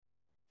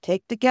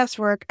Take the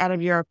guesswork out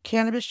of your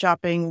cannabis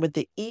shopping with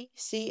the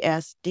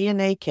ECS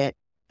DNA Kit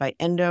by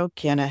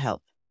Canna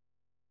Health.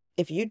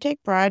 If you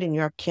take pride in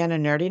your Canna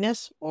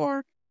nerdiness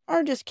or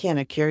are just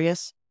Canna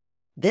curious,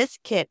 this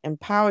kit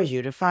empowers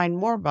you to find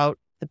more about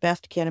the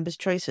best cannabis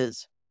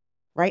choices.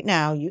 Right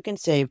now, you can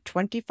save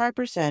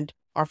 25%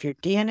 off your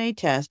DNA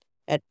test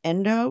at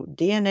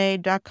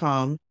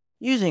endodna.com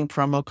using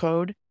promo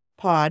code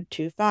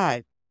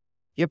POD25.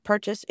 Your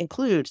purchase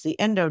includes the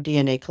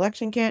EndoDNA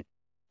Collection Kit,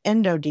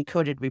 Endo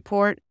Decoded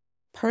Report,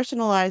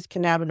 personalized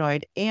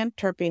cannabinoid and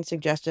terpene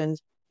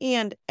suggestions,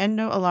 and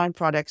Endo-aligned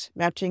products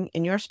matching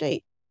in your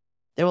state.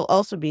 There will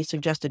also be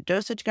suggested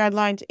dosage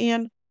guidelines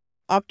and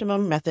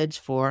optimum methods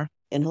for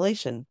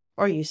inhalation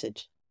or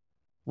usage.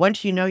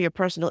 Once you know your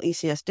personal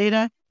ECS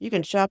data, you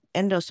can shop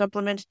Endo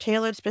supplements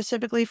tailored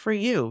specifically for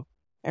you.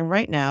 And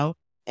right now,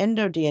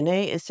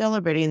 EndoDNA is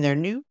celebrating their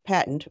new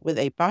patent with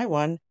a buy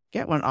one,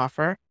 get one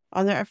offer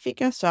on their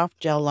Afika Soft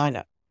Gel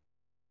lineup.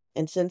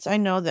 And since I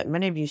know that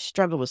many of you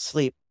struggle with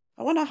sleep,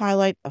 I want to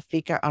highlight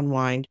Afika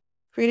Unwind,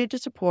 created to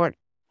support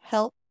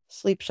health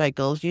sleep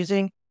cycles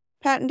using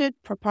patented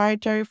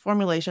proprietary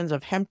formulations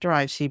of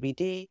hemp-derived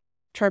CBD,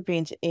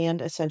 terpenes,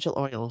 and essential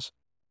oils.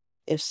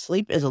 If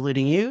sleep is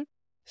eluding you,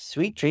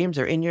 sweet dreams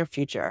are in your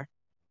future.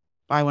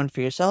 Buy one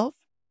for yourself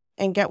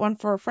and get one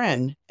for a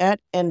friend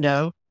at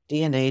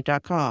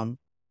endodna.com.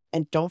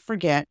 And don't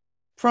forget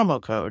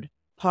promo code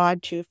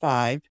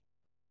POD25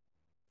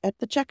 at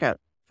the checkout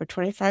for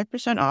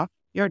 25% off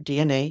your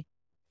DNA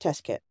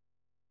test kit.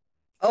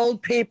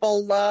 Old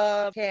people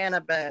love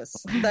cannabis.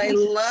 They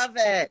love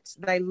it.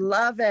 They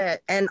love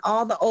it. And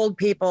all the old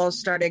people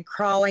started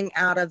crawling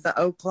out of the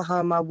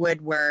Oklahoma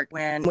woodwork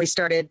when we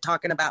started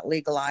talking about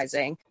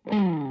legalizing.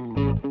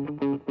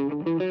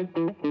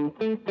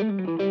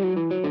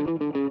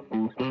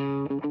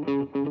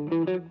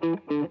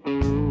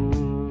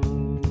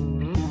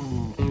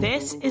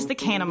 This is the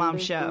Canna Mom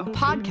Show, a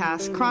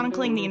podcast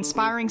chronicling the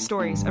inspiring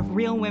stories of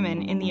real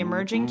women in the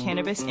emerging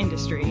cannabis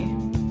industry.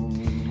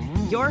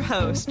 Your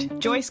host,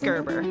 Joyce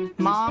Gerber,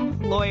 mom,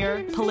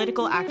 lawyer,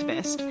 political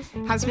activist,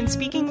 has been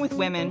speaking with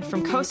women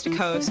from coast to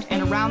coast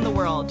and around the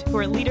world who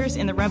are leaders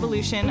in the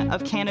revolution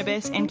of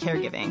cannabis and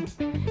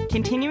caregiving,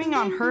 continuing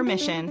on her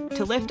mission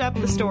to lift up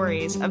the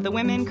stories of the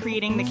women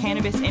creating the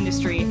cannabis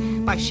industry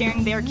by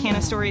sharing their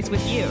canna stories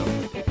with you.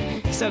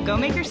 So go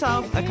make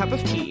yourself a cup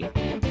of tea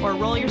or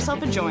roll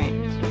yourself a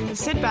joint,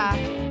 sit back,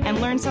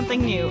 and learn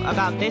something new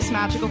about this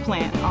magical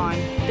plant on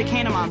The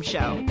Canna Mom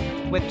Show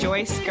with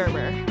Joyce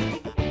Gerber.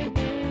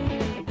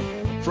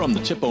 From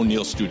the Tip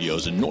O'Neill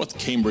Studios in North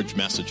Cambridge,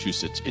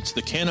 Massachusetts, it's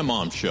the Canna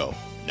Mom Show.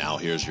 Now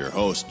here's your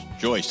host,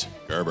 Joyce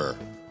Gerber.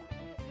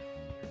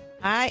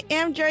 I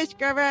am Joyce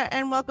Gerber,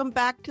 and welcome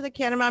back to the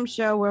Canna Mom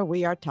Show, where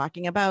we are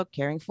talking about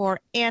caring for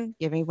and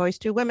giving voice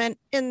to women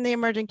in the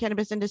emerging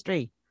cannabis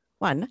industry.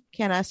 One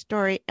Canna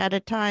story at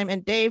a time.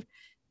 And Dave,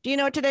 do you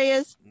know what today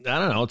is? I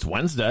don't know. It's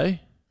Wednesday.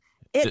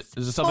 It's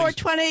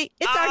 420.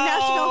 It's our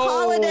national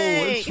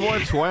holiday. It's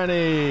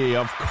 420.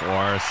 Of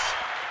course.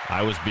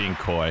 I was being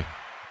coy.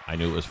 I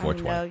knew it was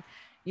 420.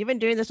 You've been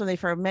doing this with me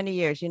for many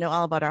years. You know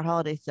all about our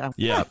holidays. So.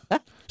 Yeah.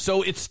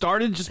 So it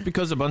started just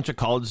because a bunch of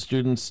college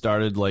students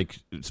started like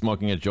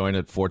smoking a joint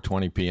at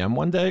 4:20 p.m.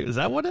 one day. Is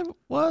that what it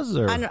was?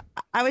 Or?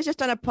 I was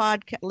just on a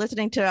podcast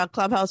listening to a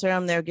Clubhouse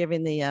room. They were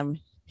giving the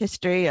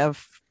history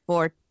of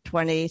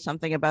 420,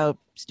 something about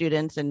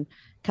students in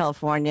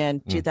California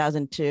in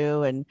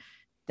 2002. And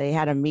they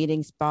had a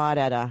meeting spot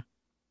at a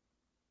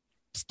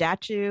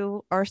statue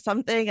or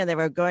something. And they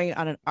were going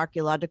on an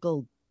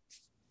archaeological,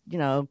 they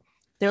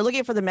were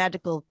looking for the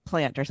magical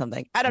plant or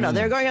something. I don't know.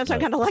 They were going on some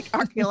kind of like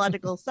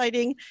archaeological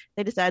sighting.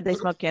 They decided they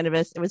smoked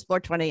cannabis. It was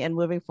 420, and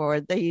moving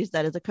forward, they used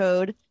that as a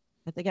code.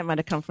 I think it might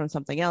have come from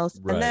something else.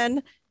 Right. And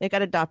then it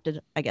got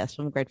adopted, I guess,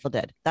 from Grateful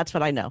Dead. That's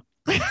what I know.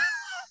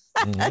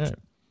 Right.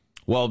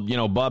 Well,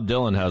 Bob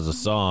Dylan has a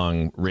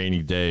song,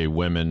 Rainy Day,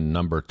 Women,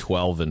 number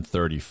 12 and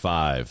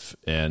 35.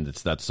 And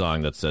it's that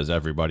song that says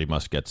everybody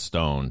must get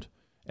stoned.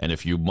 And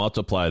if you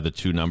multiply the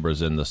two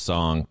numbers in the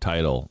song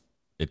title,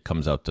 it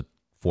comes out to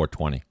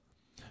 420.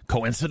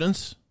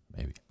 Coincidence?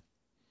 Maybe.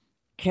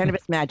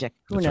 Cannabis magic.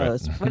 Who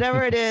knows? Right.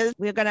 Whatever it is,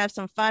 we're going to have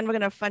some fun. We're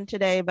going to have fun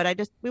today. But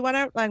we want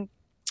to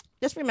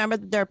just remember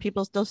that there are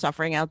people still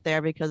suffering out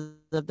there because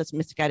of this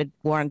misguided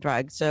war on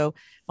drugs. So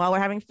while we're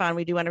having fun,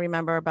 we do want to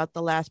remember about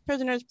the Last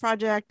Prisoners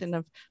Project and,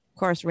 of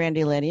course,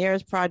 Randy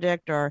Lanier's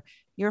project, or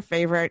your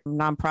favorite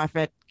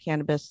nonprofit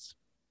cannabis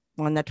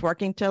one that's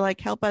working to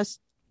help us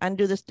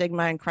undo the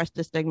stigma and crush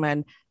the stigma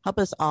and help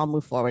us all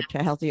move forward to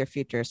a healthier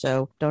future.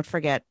 So don't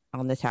forget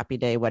on this happy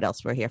day what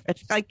else we're here.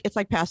 It's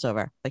like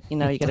Passover. You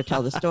got to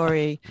tell the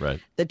story. Right.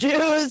 The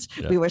Jews,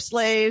 we were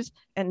slaves,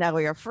 and now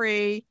we are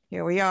free.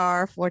 Here we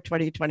are,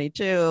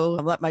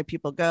 4/20/22. Let my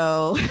people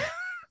go.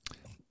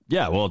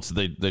 Yeah, well,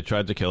 they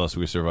tried to kill us.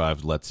 We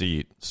survived. Let's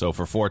eat. So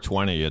for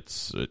 420,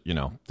 it's,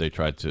 they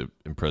tried to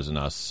imprison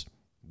us.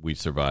 We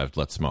survived.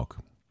 Let's smoke.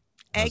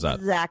 How's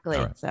exactly.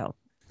 Right. So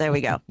There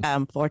we go.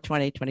 For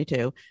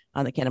 2022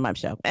 on the Canna Mom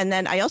Show. And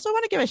then I also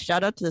want to give a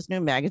shout out to this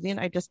new magazine.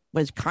 I just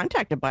was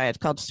contacted by it. It's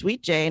called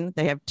Sweet Jane.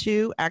 They have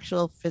 2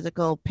 actual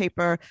physical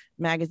paper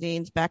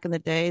magazines back in the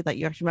day that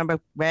you actually remember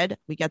read.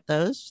 We get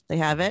those. They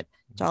have it.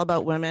 It's all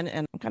about women,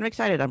 and I'm kind of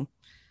excited.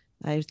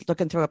 I was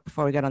looking through it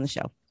before we got on the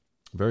show.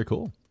 Very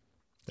cool.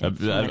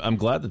 I'm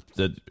glad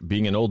that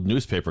being an old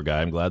newspaper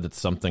guy, I'm glad that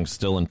something's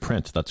still in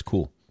print. That's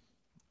cool.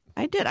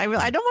 I did. I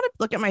don't want to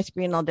look at my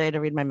screen all day to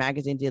read my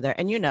magazines either.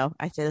 And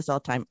I say this all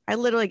the time. I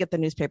literally get the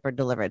newspaper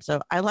delivered. So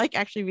I like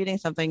actually reading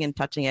something and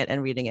touching it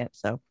and reading it.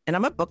 So, and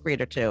I'm a book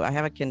reader too. I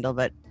have a Kindle,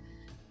 but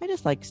I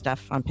just like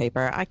stuff on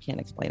paper. I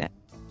can't explain it.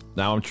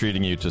 Now I'm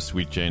treating you to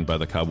Sweet Jane by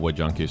the Cowboy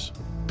Junkies.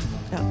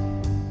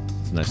 Oh.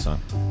 It's a nice song.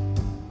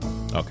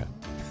 Okay.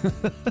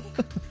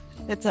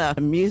 It's a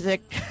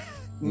music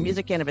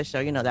cannabis show.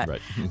 You know that.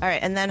 Right. All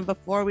right. And then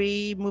before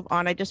we move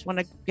on, I just want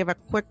to give a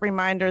quick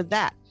reminder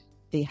that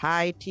the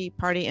High Tea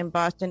Party in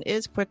Boston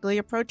is quickly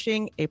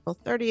approaching April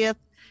 30th.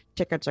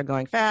 Tickets are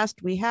going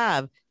fast. We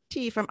have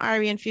tea from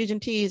Irie Infusion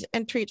Teas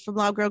and treats from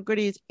Loud Grow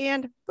Goodies.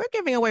 And we're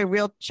giving away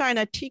real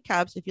China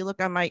teacups. If you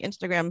look on my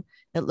Instagram,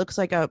 it looks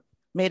like a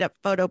made-up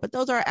photo, but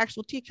those are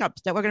actual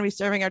teacups that we're going to be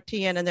serving our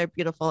tea in, and they're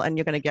beautiful, and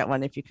you're going to get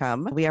one if you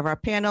come. We have our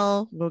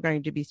panel. We're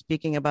going to be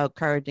speaking about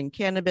Courage in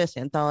Cannabis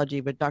Anthology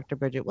with Dr.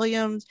 Bridget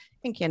Williams,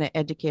 and Canna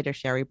educator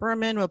Sherry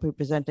Berman will be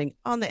presenting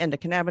on the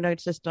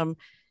endocannabinoid system.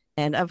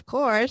 And of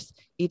course,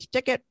 each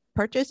ticket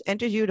purchase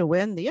enters you to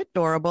win the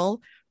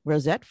adorable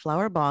Rosette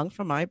Flower Bong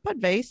from my Bud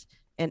Vase.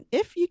 And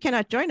if you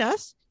cannot join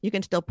us, you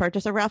can still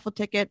purchase a raffle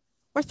ticket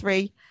or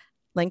 3.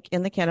 Link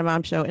in the Canna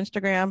Mom Show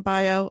Instagram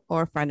bio,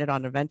 or find it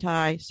on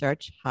Eventi.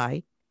 Search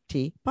High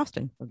Tea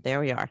Boston. So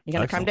there we are. You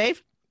going to come,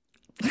 Dave?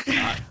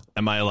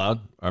 Am I allowed?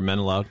 Are men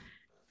allowed?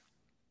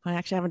 I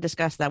actually haven't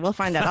discussed that. We'll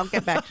find out. I'll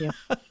get back to you.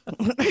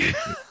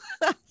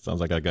 Sounds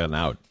like I got an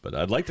out, but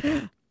I'd like to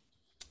come.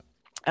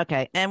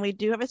 Okay, and we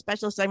do have a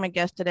special segment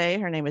guest today.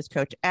 Her name is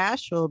Coach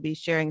Ash, who will be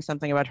sharing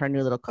something about her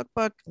new little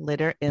cookbook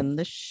later in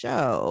the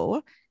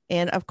show.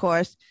 And of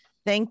course,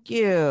 thank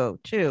you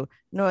to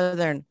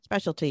Northern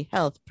Specialty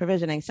Health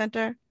Provisioning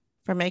Center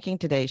for making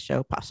today's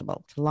show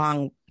possible. It's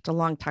a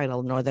long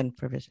title, Northern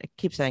Provision. I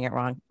keep saying it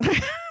wrong.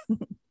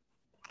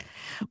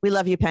 We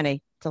love you,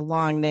 Penny. It's a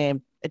long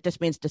name. It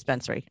just means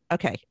dispensary.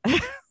 Okay.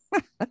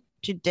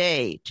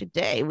 Today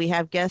we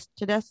have guests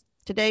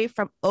today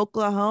from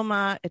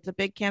Oklahoma. It's a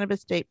big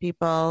cannabis state,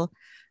 people.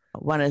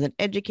 One is an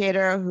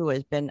educator who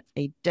has been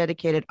a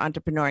dedicated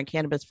entrepreneur in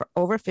cannabis for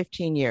over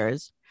 15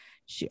 years.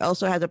 She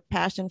also has a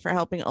passion for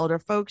helping older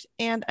folks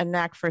and a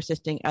knack for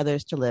assisting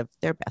others to live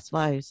their best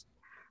lives.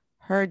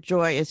 Her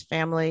joy is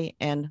family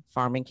and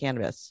farming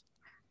cannabis.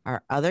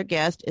 Our other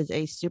guest is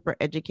a super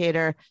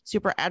educator,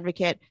 super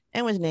advocate,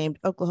 and was named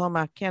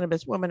Oklahoma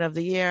Cannabis Woman of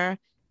the Year.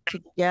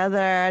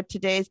 Together,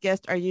 today's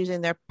guests are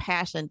using their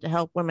passion to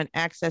help women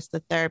access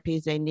the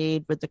therapies they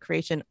need with the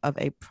creation of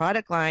a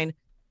product line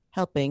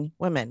helping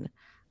women.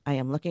 I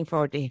am looking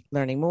forward to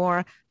learning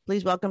more.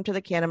 Please welcome to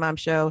the Canna Mom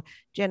Show,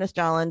 Jana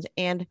Stolins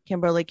and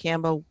Kimberly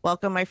Campbell.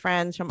 Welcome, my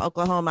friends from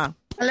Oklahoma.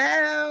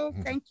 Hello.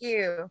 Thank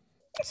you.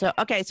 So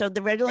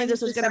originally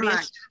this was going to be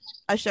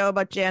a show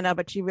about Jana,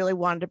 but she really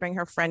wanted to bring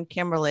her friend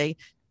Kimberly.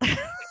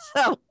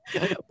 So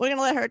we're going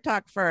to let her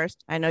talk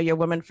first. I know you're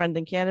women friend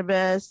in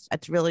cannabis.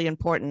 That's really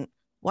important.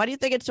 Why do you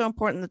think it's so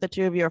important that the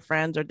two of you are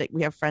friends, or that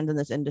we have friends in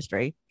this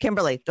industry?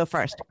 Kimberly, go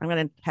first. I'm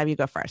going to have you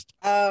go first.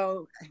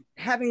 Oh,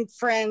 having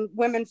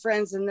women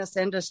friends in this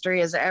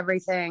industry is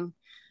everything.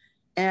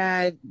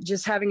 And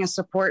just having a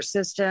support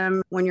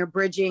system when you're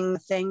bridging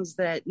things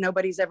that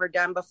nobody's ever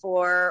done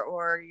before,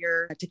 or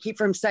you're to keep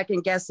from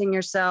second guessing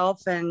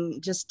yourself,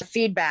 and just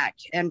feedback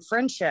and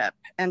friendship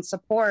and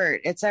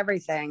support. It's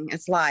everything.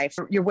 It's life.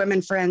 Your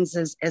women friends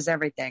is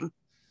everything.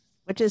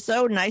 Which is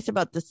so nice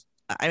about this.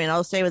 I mean,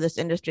 I'll say with this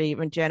industry,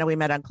 even Jana, we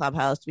met on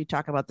Clubhouse. We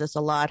talk about this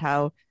a lot,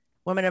 how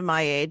women of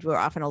my age, we're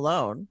often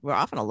alone. We're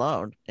often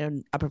alone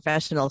in a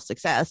professional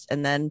success.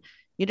 And then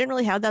you didn't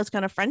really have those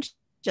kind of friendships.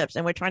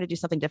 And we're trying to do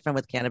something different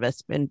with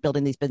cannabis and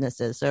building these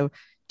businesses. So,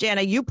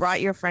 Jana, you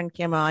brought your friend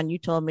Kim on. You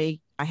told me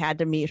I had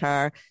to meet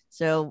her.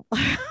 So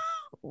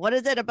what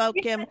is it about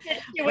Kim?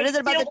 What is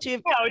it about the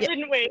two?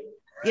 Didn't we?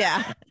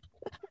 Yeah.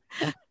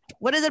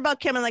 What is it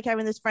about Kim and like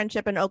having this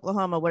friendship in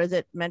Oklahoma? What has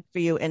it meant for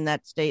you in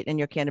that state in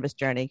your cannabis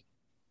journey?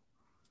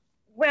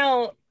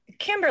 Well,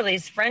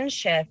 Kimberly's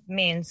friendship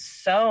means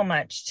so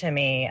much to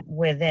me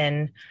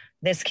within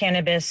this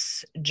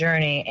cannabis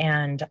journey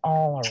and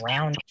all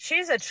around.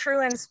 She's a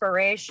true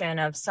inspiration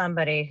of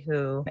somebody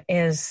who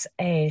is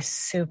a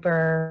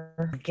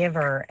super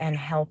giver and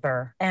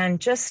helper and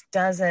just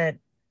does it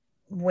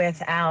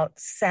without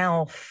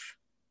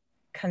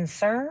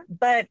self-concern,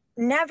 but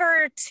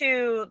never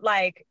to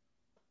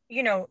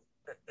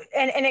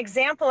an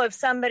example of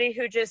somebody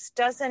who just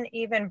doesn't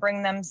even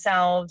bring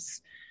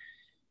themselves,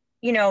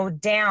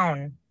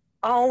 down,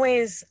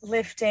 always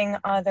lifting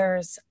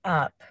others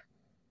up.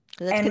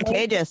 That's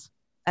contagious.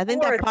 I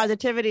think that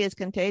positivity is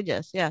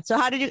contagious. Yeah. So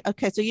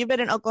so you've been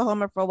in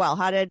Oklahoma for a while.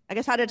 How did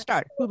it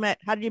start?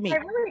 How did you meet? I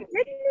really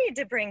didn't need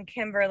to bring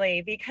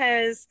Kimberly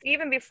because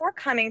even before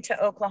coming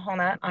to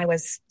Oklahoma, I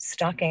was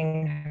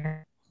stalking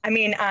her. I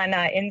mean, on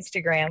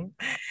Instagram.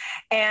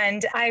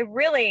 And I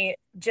really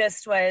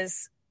just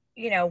was,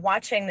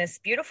 watching this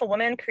beautiful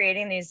woman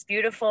creating these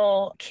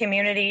beautiful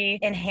community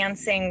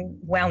enhancing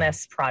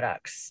wellness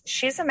products.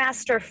 She's a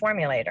master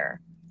formulator.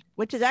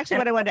 Which is actually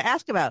what I wanted to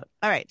ask about.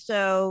 All right.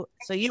 So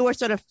you were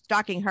sort of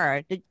stalking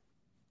her.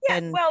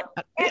 And I'm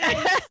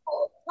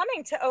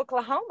coming to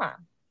Oklahoma.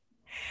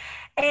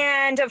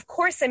 And of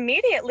course,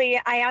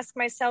 immediately I asked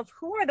myself,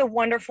 who are the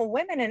wonderful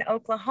women in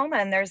Oklahoma?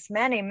 And there's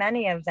many,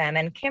 many of them.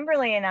 And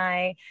Kimberly and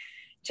I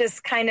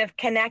just kind of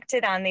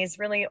connected on these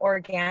really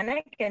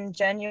organic and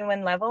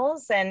genuine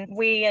levels. And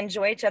we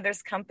enjoy each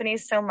other's company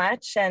so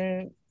much.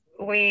 And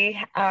we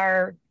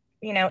are,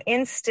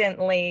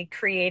 instantly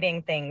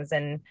creating things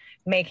and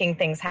making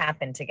things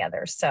happen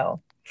together. So,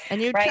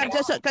 and you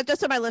just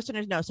so my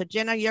listeners know, so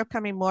Jana, you're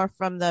coming more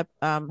from the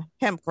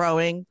hemp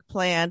growing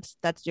plants.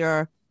 That's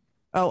your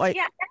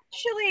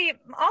actually,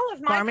 all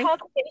of my farming?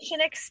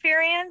 cultivation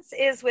experience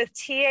is with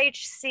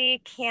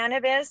THC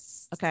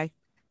cannabis. Okay.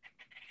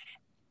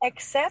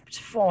 Except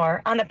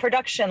for on the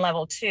production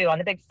level too, on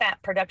the big fat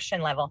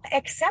production level,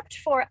 except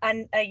for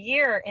a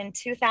year in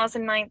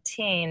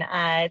 2019,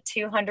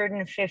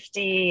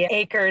 250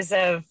 acres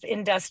of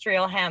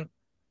industrial hemp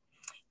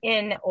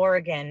in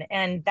Oregon.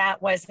 And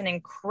that was an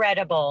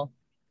incredible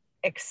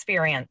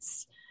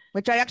experience.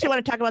 Which I actually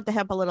want to talk about the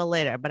hemp a little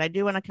later, but I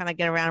do want to kind of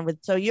get around with.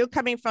 So you're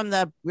coming from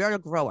you're a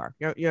grower.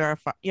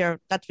 You're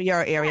that's for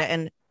your area.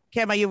 And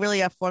Kim, are you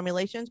really a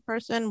formulations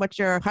person?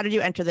 How did you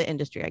enter the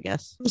industry, I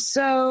guess?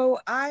 So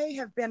I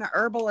have been a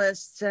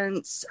herbalist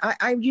since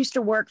I used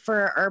to work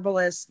for a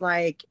herbalist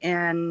like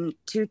in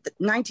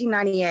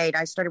 1998.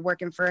 I started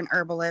working for an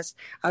herbalist.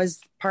 I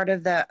was part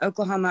of the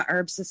Oklahoma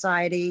Herb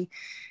Society,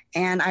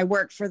 and I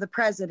worked for the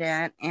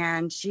president,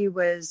 and she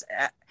was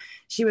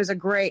a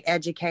great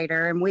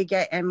educator, and we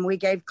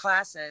gave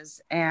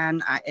classes,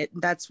 and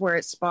that's where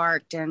it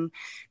sparked. And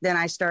then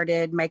I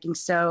started making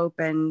soap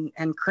and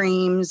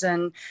creams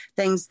and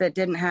things that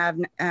didn't have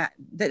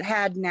that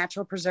had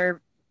natural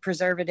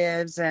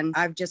preservatives. And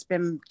I've just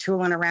been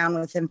tooling around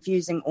with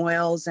infusing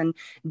oils and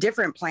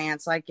different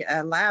plants like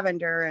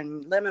lavender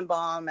and lemon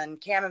balm and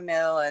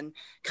chamomile and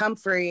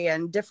comfrey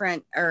and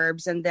different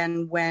herbs.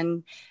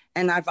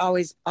 And I've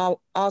always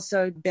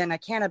also been a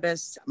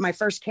cannabis. My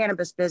first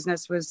cannabis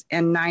business was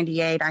in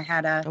 98. I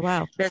had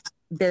a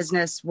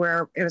business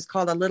where it was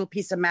called A Little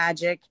Piece of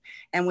Magic.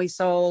 And we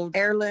sold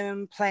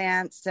heirloom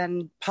plants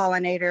and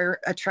pollinator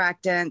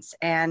attractants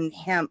and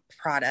hemp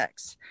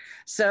products.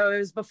 So it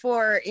was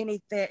before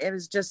anything, it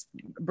was just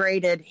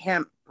braided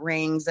hemp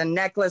rings and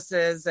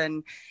necklaces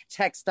and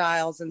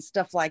textiles and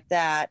stuff like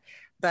that.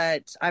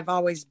 But I've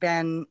always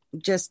been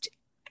just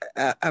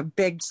a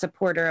big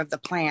supporter of the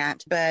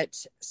plant.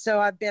 But so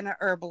I've been an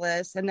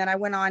herbalist, and then I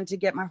went on to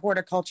get my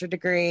horticulture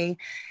degree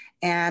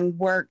and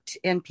worked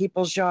in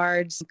people's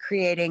yards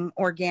creating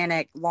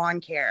organic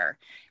lawn care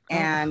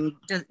and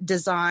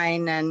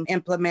design and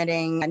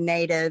implementing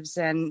natives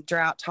and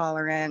drought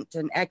tolerant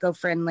and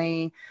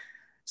eco-friendly.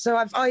 So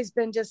I've always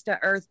been just an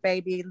earth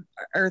baby,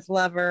 earth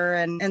lover.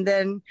 And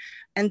then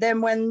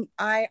when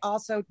I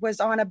also was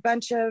on a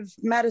bunch of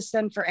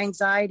medicine for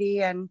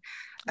anxiety and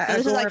I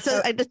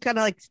just kind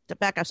of like to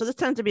back up. So this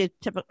tends to be a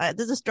typical,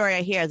 this is a story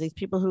I hear, these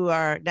people who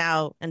are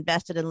now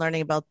invested in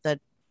learning about the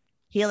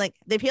healing,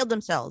 they've healed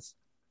themselves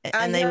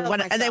and they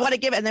want to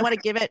give it, they want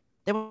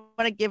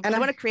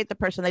to create the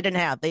person they didn't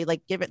have. They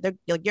like give it,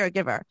 you're a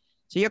giver.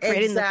 So you're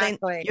creating the thing,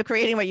 you're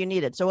creating what you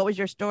needed. So what was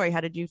your story?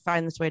 How did you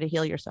find this way to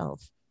heal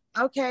yourself?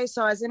 Okay,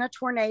 so I was in a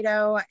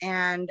tornado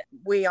and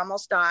we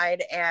almost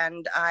died,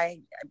 and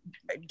I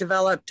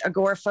developed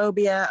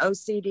agoraphobia,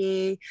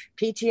 OCD,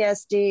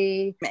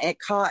 PTSD. It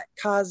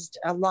caused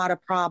a lot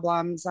of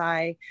problems.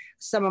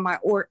 Some of my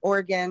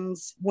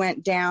organs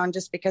went down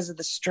just because of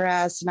the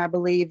stress, and I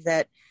believe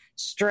that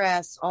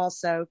stress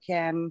also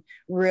can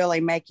really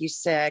make you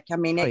sick. I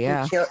mean,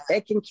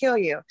 it can kill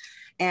you.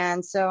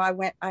 And so I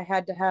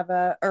had to have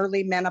a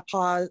early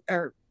menopause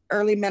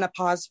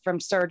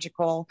from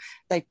surgical.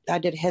 I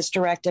did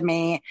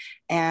hysterectomy,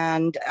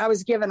 and I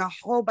was given a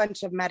whole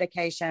bunch of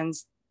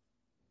medications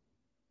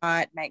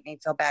that make me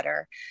feel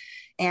better.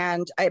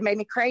 And it made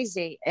me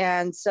crazy.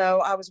 And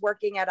so I was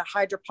working at a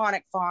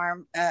hydroponic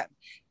farm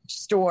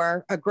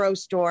store, a grow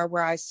store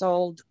where I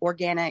sold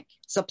organic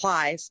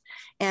supplies,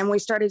 and we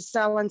started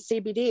selling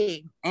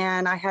CBD,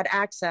 and I had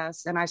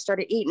access, and I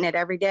started eating it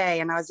every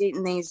day. And I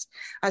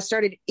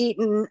started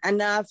eating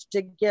enough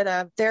to get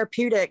a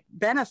therapeutic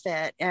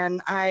benefit.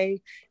 And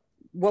I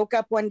woke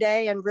up one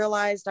day and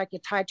realized I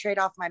could titrate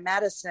off my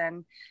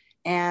medicine.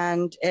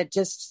 And it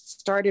just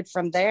started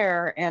from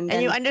there. And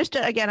you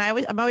understood, again,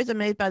 I'm always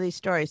amazed by these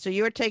stories. So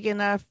you were taking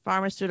the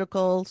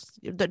pharmaceuticals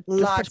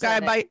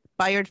prescribed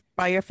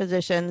by your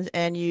physicians,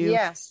 and you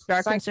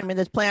start consuming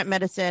this plant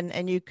medicine,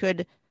 and you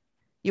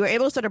were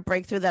able to sort of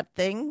break through that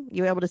thing.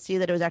 You were able to see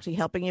that it was actually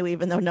helping you,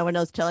 even though no one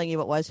else telling you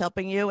it was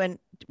helping you. And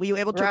were you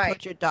able to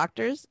approach your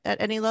doctors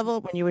at any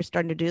level when you were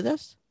starting to do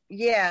this?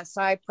 Yes,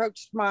 I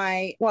approached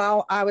I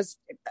was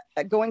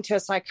going to a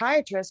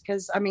psychiatrist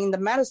because I mean, the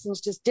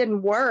medicines just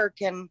didn't work.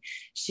 And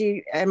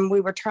we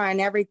were trying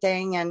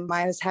everything. And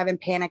I was having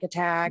panic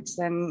attacks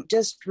and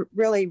just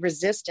really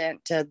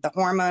resistant to the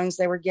hormones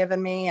they were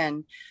giving me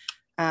and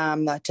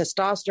the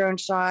testosterone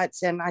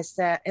shots. And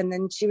and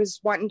then she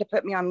was wanting to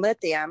put me on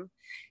lithium.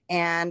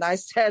 And I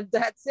said,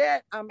 that's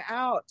it. I'm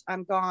out.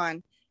 I'm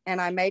gone. And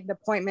I made an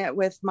appointment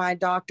with my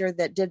doctor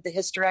that did the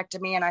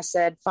hysterectomy. And I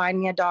said, find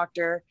me a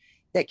doctor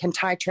that can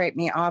titrate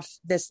me off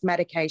this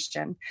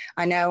medication.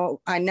 I know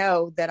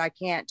that I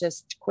can't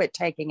just quit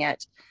taking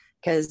it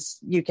because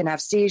you can have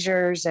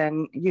seizures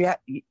and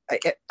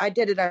I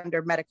did it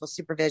under medical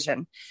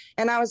supervision.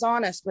 And I was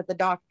honest with the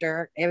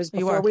doctor. It was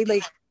before we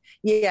leave.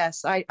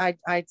 Yes.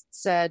 I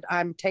said,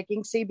 I'm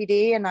taking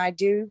CBD and I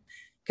do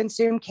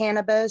consume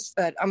cannabis,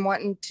 but I'm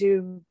wanting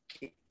to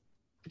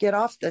get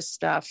off this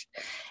stuff.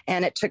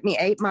 And it took me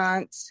 8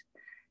 months.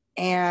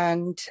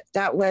 And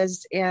that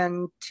was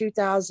in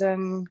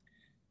 2016.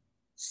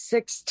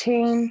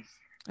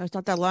 Oh, it's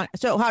not that long.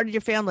 So how was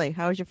your family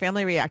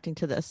reacting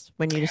to this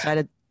when you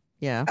decided?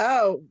 Yeah.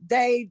 Oh,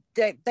 they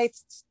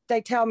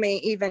tell me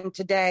even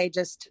today,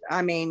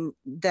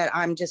 that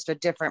I'm just a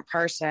different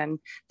person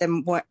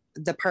than what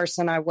the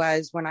person I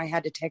was when I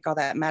had to take all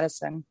that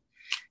medicine.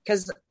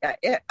 Because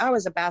I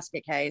was a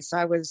basket case.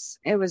 It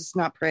was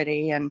not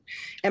pretty. And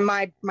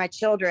my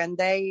children,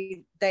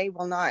 they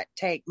will not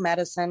take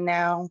medicine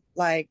now.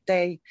 Like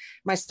my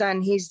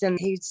son, he's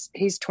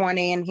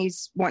 20 and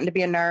he's wanting to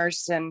be a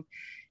nurse. And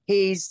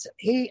he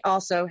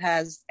also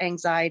has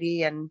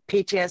anxiety and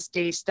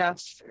PTSD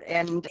stuff.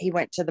 And he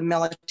went to the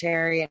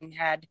military and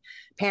had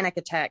panic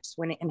attacks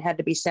and had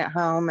to be sent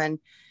home.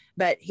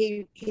 But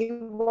he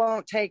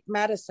won't take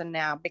medicine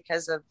now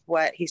because of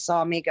what he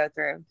saw me go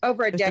through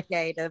over a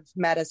decade of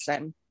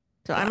medicine.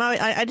 So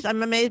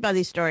I'm amazed by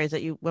these stories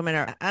that you women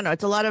are, I don't know,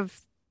 it's a lot of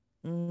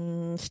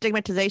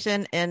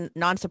stigmatization and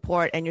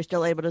non-support, and you're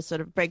still able to sort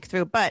of break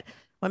through. But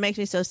what makes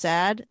me so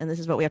sad, and this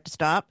is what we have to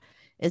stop,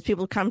 is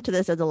people come to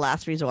this as a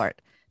last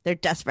resort. They're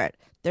desperate.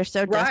 They're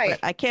so desperate. Right.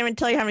 I can't even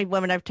tell you how many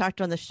women I've talked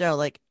to on the show.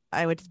 Like,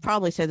 I would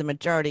probably say the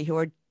majority who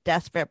are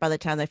desperate by the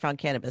time they found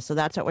cannabis. So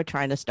that's what we're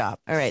trying to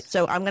stop. All right.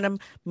 So I'm going to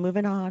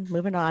moving on. Yes,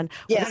 we're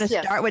going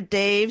to start with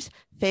Dave's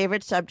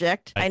favorite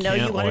subject. I know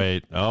you want to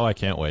wait. Oh, I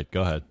can't wait.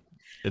 Go ahead.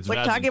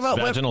 We're talking about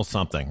vaginal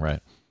something, right?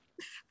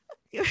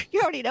 You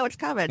already know it's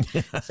coming.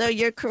 So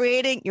you're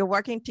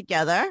working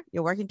together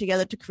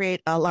to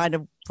create a line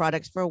of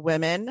products for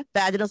women.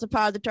 Vaginal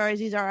suppositories,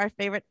 these are our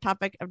favorite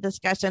topic of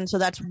discussion. So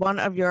that's one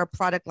of your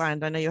product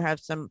lines. I know you have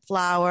some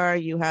flour,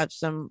 you have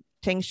some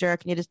tincture.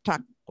 Can you just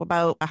talk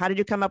about how did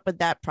you come up with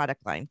that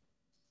product line?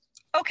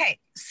 Okay,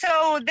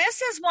 so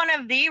this is one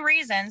of the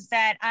reasons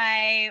that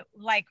I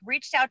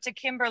reached out to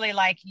Kimberly,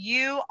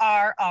 you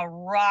are a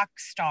rock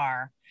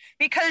star,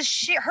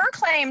 because her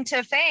claim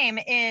to fame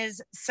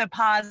is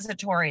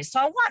suppositories. So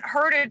I want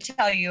her to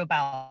tell you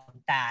about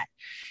that.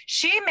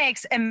 She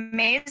makes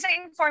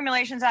amazing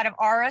formulations out of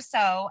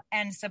RSO,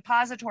 and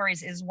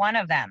suppositories is one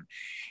of them.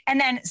 And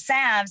then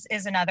salves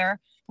is another.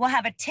 We'll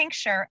have a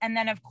tincture, and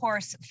then, of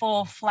course,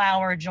 full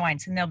flower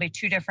joints. And there'll be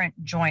two different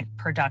joint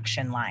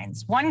production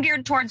lines, one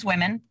geared towards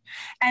women,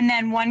 and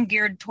then one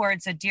geared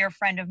towards a dear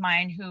friend of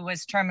mine who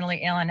was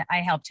terminally ill, and I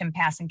helped him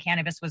pass, and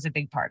cannabis was a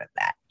big part of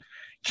that.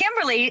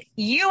 Kimberly,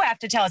 you have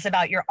to tell us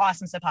about your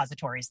awesome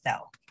suppositories,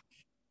 though.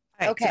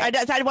 Right, okay. So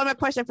I had one more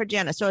question for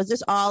Jana. So is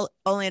this all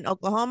only in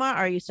Oklahoma? Or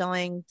are you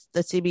selling the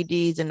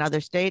CBDs in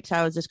other states?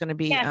 How is this going to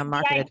be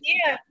marketed?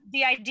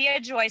 The idea,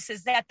 Joyce,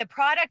 is that the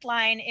product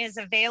line is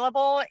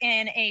available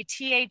in a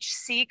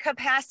THC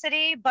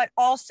capacity, but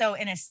also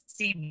in a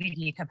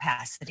CBD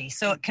capacity,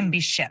 so it can be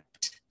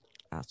shipped.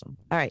 Awesome.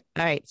 All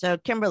right. So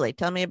Kimberly,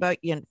 tell me about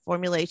your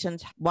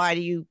formulations. Why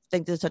do you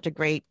think this is such a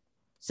great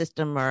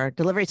system or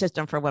delivery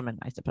system for women,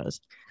 I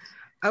suppose?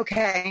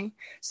 Okay.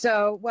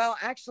 So,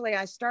 actually,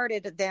 I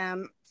started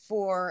them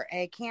for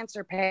a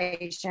cancer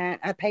patient.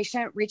 A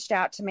patient reached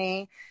out to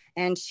me,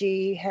 and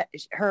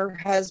her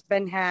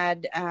husband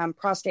had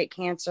prostate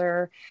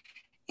cancer.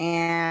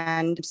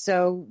 And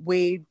so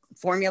we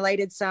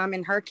formulated some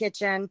in her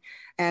kitchen,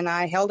 and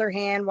I held her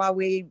hand while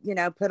we,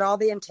 put all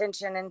the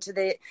intention into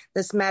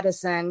this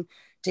medicine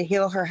to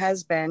heal her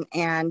husband.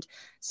 And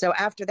so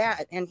after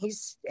that, and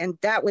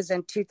that was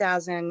in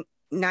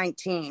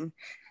 2018.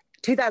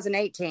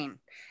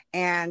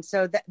 And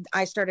so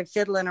I started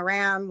fiddling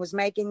around, was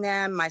making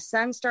them. My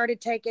son started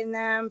taking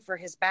them for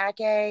his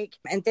backache.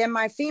 And then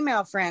my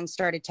female friends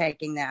started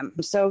taking them.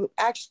 So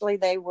actually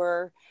they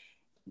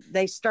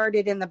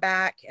started in the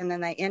back and then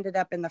they ended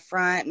up in the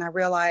front. And I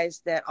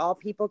realized that all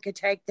people could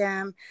take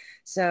them.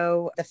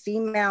 So the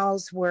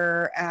females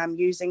were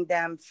using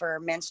them for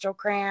menstrual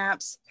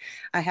cramps.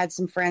 I had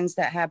some friends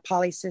that had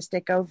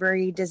polycystic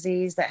ovary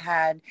disease that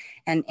had,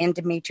 and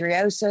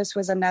endometriosis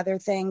was another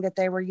thing that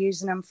they were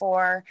using them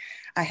for.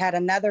 I had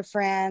another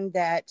friend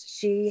that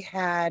she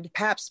had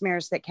pap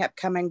smears that kept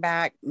coming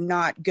back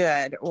not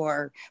good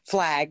or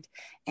flagged.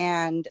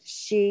 And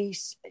she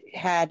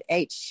had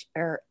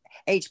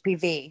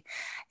HPV.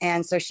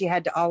 And so she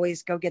had to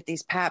always go get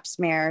these pap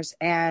smears,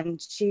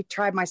 and she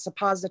tried my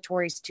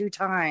suppositories 2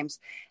 times.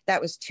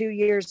 That was 2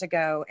 years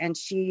ago. And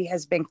she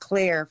has been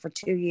clear for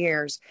 2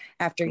 years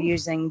after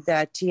using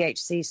the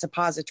THC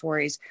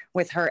suppositories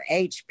with her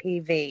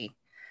HPV.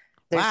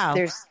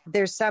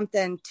 There's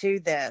something to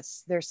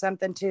this. There's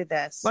something to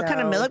this. What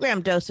kind of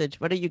milligram dosage?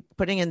 What are you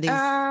putting in these?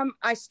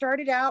 I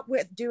started out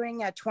with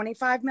doing a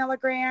 25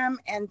 milligram,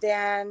 and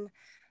then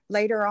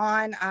later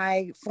on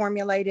I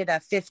formulated a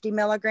 50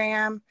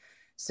 milligram.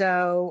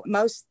 So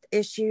most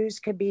issues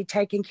could be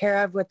taken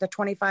care of with the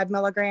 25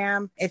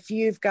 milligram. If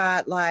you've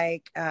got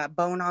like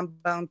bone on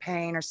bone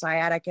pain or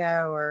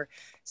sciatica or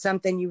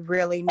something you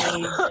really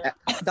need,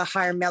 the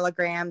higher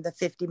milligram, the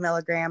 50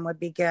 milligram would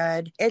be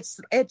good. It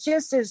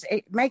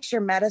makes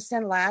your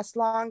medicine last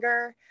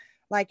longer.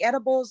 Like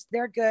edibles,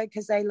 they're good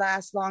because they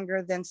last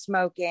longer than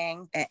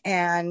smoking,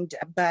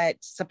 but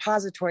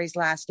suppositories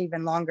last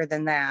even longer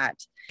than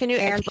that. Can you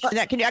explain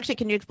that? Can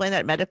you explain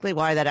that medically,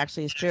 why that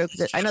actually is true?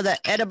 Because I know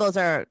that edibles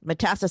are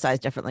metastasized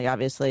differently,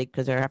 obviously,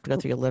 because they have to go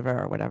through your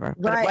liver or whatever.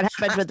 But right. What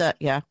happens with the,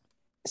 yeah.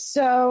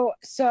 So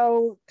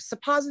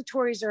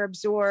suppositories are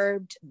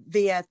absorbed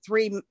via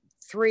three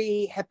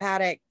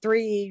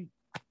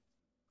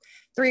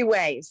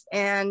ways.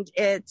 And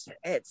it's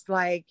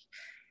like,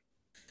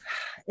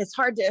 it's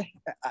hard to,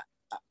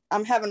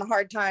 I'm having a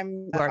hard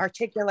time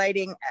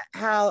articulating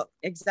how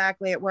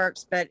exactly it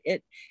works, but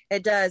it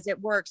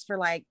works for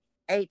like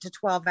 8 to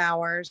 12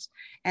 hours.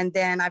 And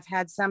then I've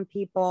had some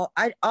people,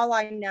 all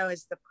I know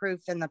is the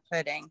proof in the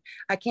pudding.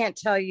 I can't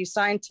tell you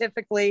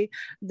scientifically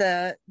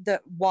the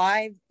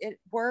why it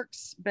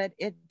works, but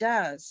it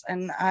does.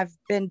 And I've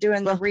been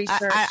doing the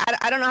research.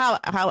 I don't know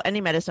how any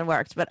medicine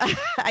works, but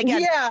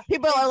again,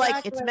 people are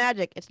like, it's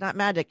magic. It's not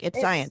magic. It's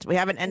science. We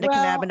have an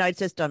endocannabinoid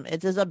system.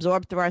 It is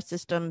absorbed through our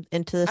system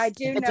into this.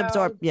 It's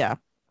absorbed. Yeah.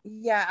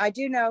 Yeah, I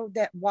do know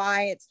that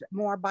why it's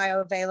more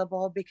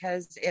bioavailable,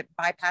 because it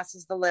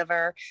bypasses the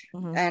liver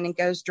and it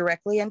goes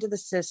directly into the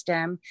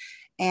system.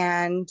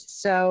 And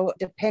so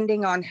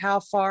depending on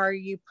how far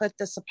you put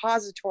the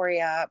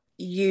suppository up,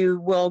 you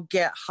will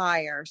get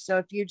higher. So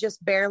if you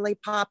just barely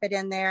pop it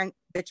in there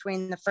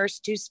between the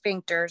first 2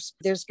 sphincters,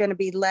 there's going to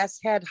be less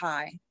head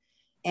high.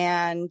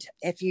 And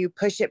if you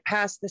push it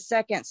past the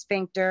second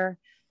sphincter,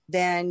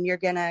 then you're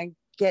going to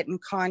get in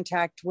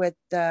contact with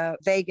the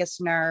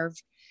vagus nerve.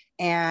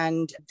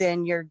 And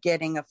then you're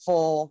getting a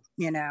full,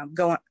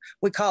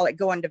 we call it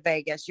going to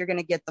Vegas. You're going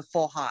to get the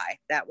full high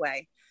that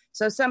way.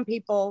 So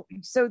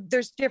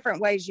there's different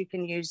ways you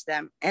can use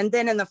them. And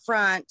then in the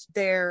front,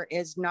 there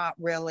is not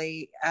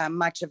really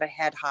much of a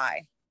head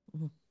high.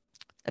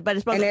 But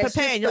it's supposed to put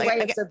pain. Just the way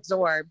it's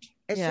absorbed.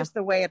 It's just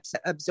the way it's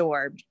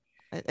absorbed.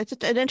 It's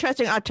just an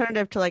interesting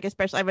alternative to, like,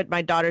 especially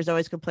my daughter's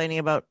always complaining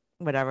about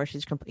whatever.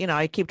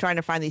 I keep trying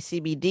to find these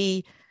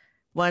CBD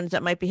ones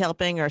that might be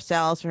helping, or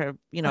cells for,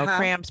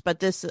 cramps. But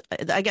this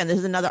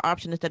is another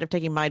option instead of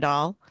taking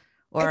Midol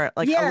or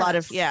a lot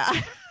of,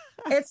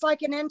 It's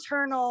like an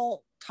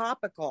internal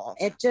topical.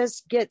 It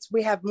just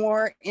we have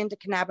more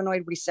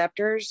endocannabinoid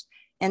receptors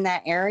in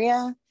that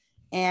area.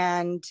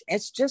 And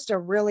it's just a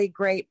really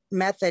great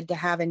method to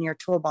have in your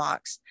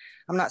toolbox.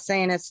 I'm not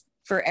saying it's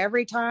for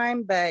every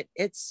time, but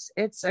it's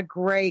a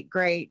great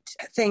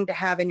thing to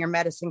have in your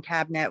medicine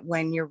cabinet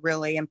when you're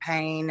really in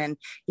pain and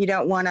you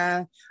don't want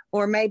to,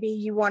 or maybe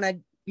you want to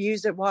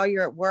use it while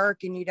you're at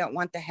work and you don't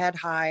want the head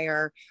high,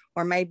 or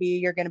maybe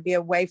you're going to be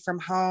away from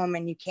home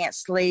and you can't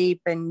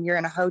sleep and you're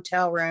in a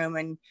hotel room,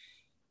 and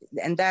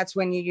that's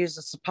when you use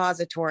a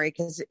suppository,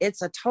 because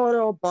it's a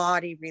total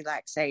body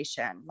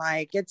relaxation.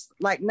 Like, it's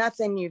like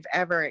nothing you've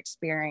ever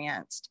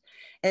experienced.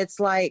 It's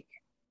like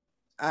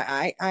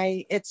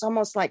it's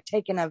almost like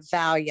taking a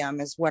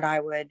Valium is what I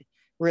would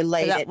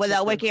relate it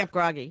without waking up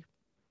groggy.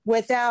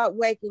 Without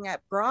waking up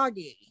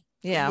groggy.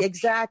 Yeah,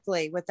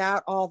 exactly.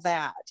 Without all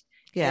that.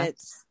 Yeah,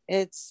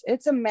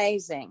 it's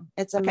amazing.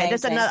 It's amazing. Okay,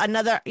 just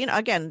another.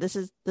 Again, this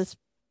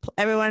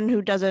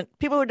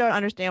people who don't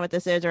understand what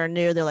this is or are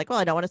new, they're like, well,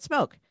 I don't want to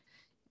smoke.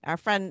 Our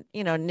friend,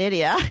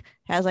 Nydia,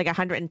 has like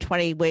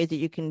 120 ways that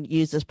you can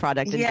use this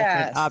product and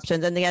different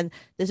options. And again,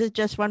 this is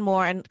just one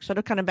more. And sort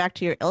of coming back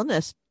to your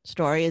illness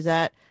story is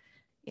that,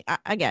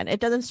 again,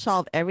 it doesn't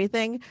solve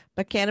everything,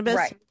 but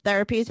cannabis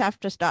therapies have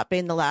to stop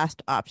being the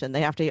last option.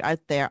 They have to be out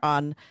there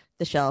on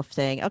the shelf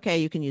saying, okay,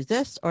 you can use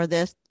this or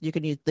this. You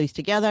can use these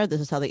together.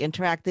 This is how they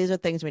interact. These are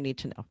things we need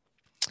to know.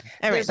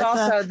 There's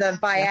also the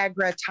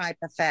Viagra type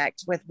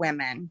effect with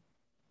women.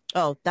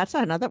 Oh, that's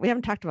not another. We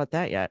haven't talked about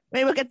that yet.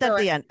 Maybe we'll get that at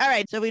the end. All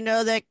right. So we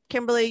know that,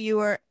 Kimberly,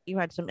 you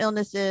had some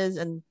illnesses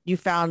and you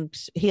found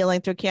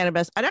healing through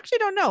cannabis. I actually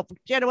don't know,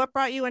 Jana, what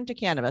brought you into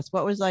cannabis?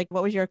 What was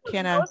your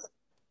canna?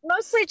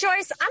 Mostly,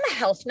 Joyce, I'm a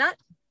health nut.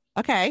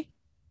 Okay.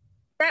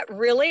 That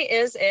really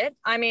is it.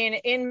 I mean,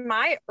 in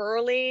my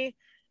early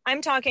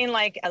I'm talking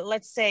like,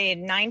 let's say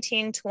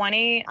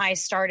 1920, I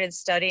started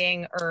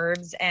studying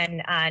herbs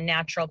and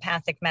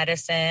naturopathic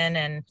medicine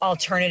and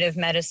alternative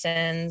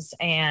medicines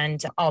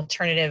and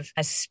alternative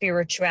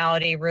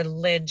spirituality,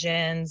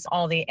 religions,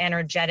 all the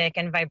energetic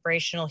and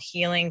vibrational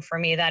healing. For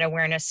me, that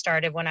awareness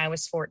started when I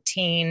was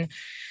 14.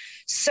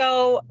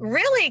 So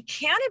really,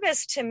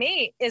 cannabis to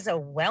me is a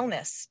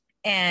wellness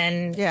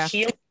and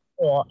healing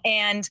tool.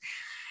 And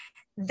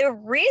the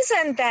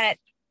reason that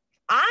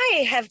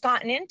I have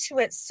gotten into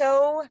it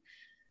so,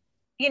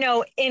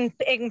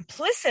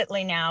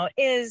 implicitly now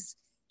is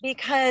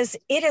because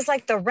it is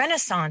like the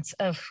renaissance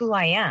of who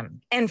I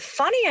am. And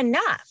funny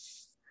enough,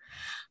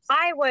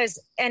 I was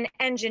an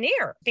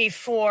engineer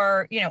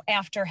before,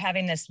 after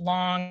having this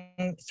long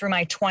through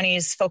my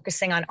 20s,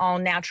 focusing on all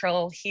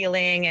natural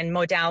healing and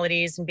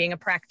modalities and being a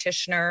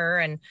practitioner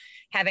and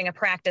having a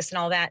practice and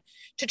all that,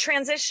 to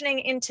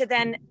transitioning into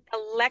then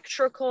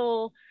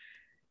electrical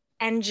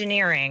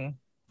engineering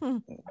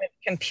with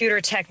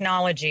computer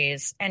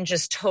technologies and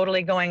just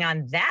totally going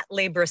on that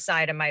Libra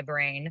side of my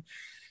brain.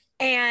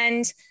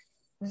 And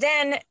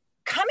then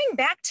coming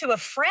back to a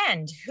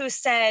friend who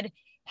said,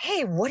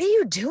 hey, what are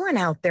you doing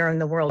out there in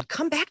the world?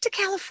 Come back to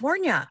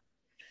California.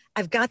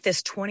 I've got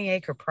this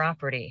 20-acre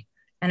property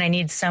and I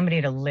need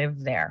somebody to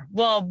live there.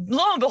 Well,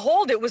 lo and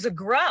behold, it was a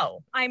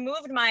grow. I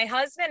moved my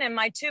husband and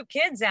my 2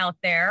 kids out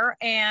there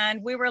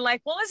and we were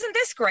like, well, isn't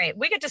this great?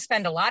 We get to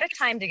spend a lot of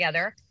time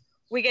together.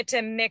 We get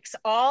to mix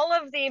all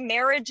of the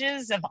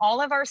marriages of all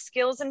of our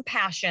skills and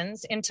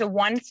passions into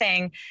one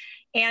thing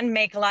and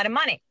make a lot of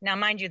money. Now,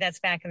 mind you,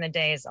 that's back in the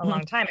days, a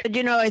long time ago. Did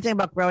you know anything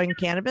about growing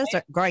cannabis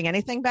or growing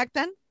anything back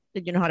then?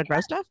 Did you know how to grow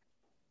stuff?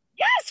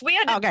 Yes, we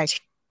had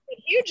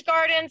huge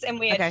gardens and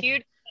we had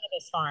huge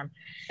cannabis farm.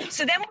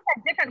 So then we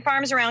had different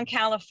farms around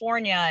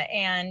California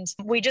and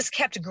we just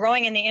kept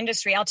growing in the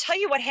industry. I'll tell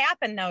you what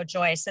happened though,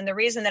 Joyce, and the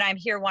reason that I'm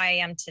here why I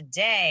am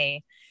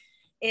today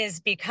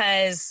is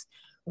because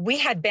we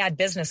had bad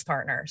business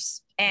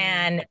partners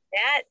and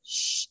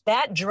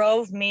that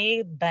drove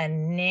me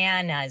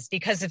bananas,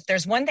 because if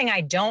there's one thing I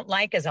don't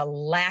like is a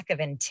lack of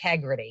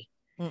integrity.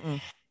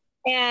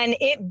 And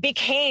it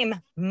became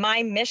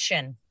my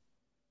mission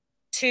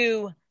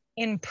to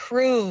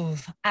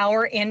improve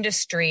our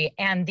industry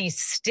and the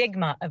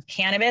stigma of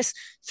cannabis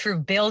through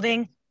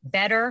building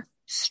better,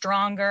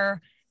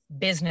 stronger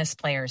business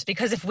players.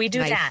 Because if we do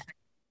that,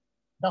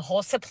 the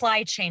whole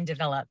supply chain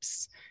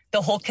develops.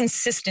 The whole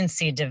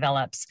consistency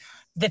develops.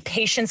 The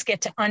patients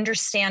get to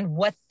understand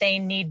what they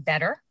need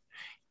better,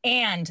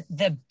 and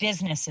the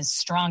business is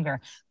stronger,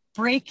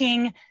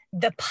 breaking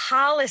the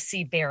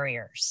policy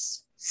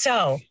barriers.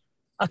 So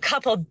a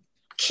couple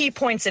key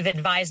points of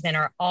advisement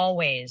are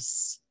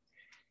always,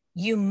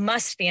 you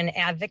must be an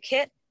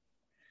advocate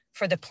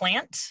for the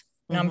plant.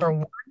 Number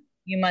one,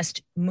 you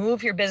must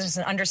move your business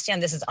and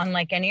understand this is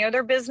unlike any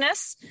other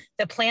business.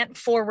 The plant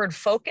forward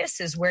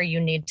focus is where you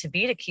need to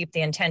be to keep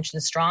the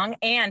intention strong,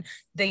 and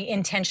the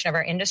intention of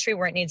our industry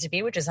where it needs to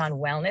be, which is on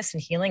wellness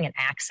and healing and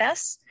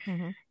access.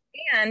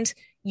 And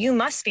you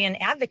must be an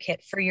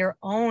advocate for your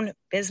own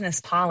business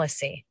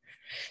policy.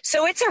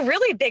 So it's a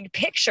really big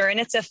picture and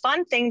it's a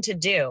fun thing to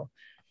do.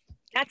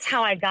 That's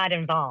how I got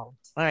involved.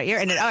 All right,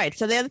 you're in it. All right.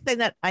 So the other thing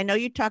that I know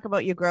you talk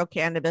about, you grow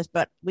cannabis,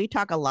 but we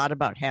talk a lot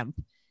about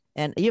hemp.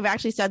 And you've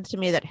actually said to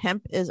me that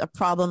hemp is a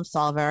problem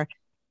solver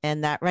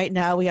and that right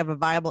now we have a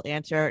viable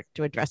answer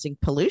to addressing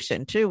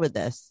pollution too with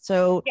this.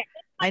 So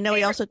I know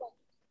we also...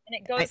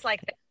 And it goes like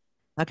this.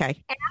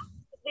 Okay. Ask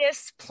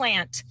this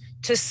plant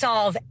to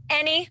solve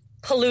any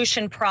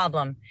pollution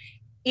problem,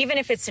 even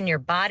if it's in your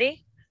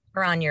body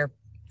or on your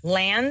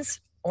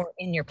lands or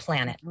in your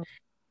planet.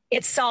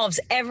 It solves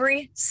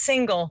every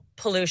single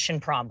pollution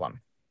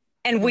problem.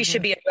 And we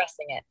should be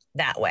addressing it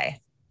that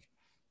way.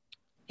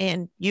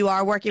 And you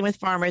are working with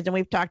farmers, and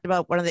we've talked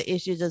about one of the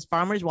issues is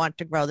farmers want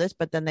to grow this,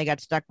 but then they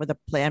got stuck with a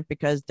plant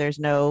because there's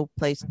no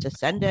place to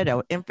send it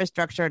or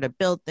infrastructure to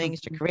build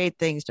things, to create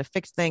things, to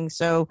fix things.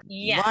 So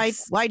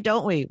why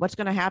don't we? What's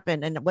going to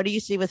happen? And what do you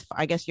see with,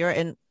 I guess you're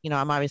in,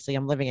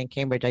 I'm living in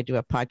Cambridge. I do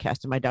a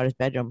podcast in my daughter's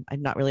bedroom.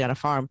 I'm not really on a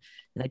farm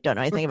and I don't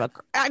know anything about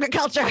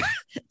agriculture.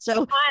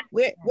 So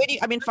where do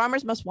you,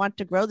 farmers must want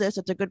to grow this.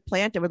 It's a good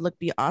plant. It would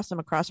be awesome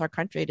across our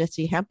country to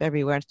see hemp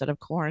everywhere instead of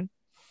corn.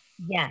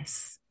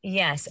 Yes.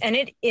 And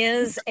it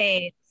is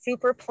a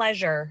super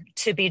pleasure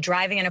to be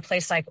driving in a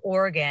place like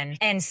Oregon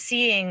and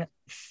seeing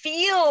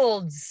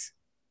fields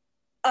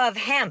of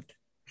hemp,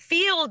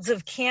 fields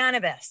of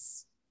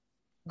cannabis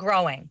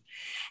growing.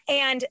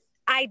 And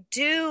I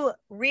do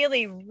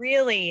really,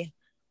 really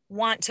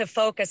want to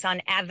focus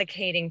on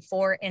advocating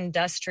for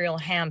industrial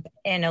hemp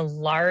in a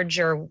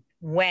larger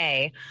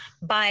way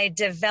by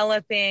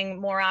developing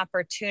more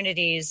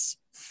opportunities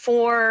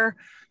for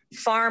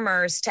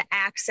farmers to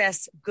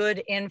access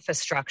good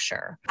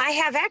infrastructure. I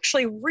have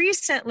actually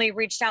recently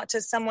reached out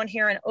to someone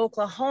here in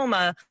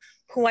Oklahoma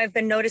who I've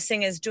been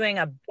noticing is doing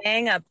a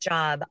bang up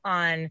job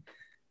on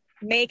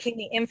making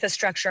the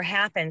infrastructure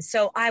happen.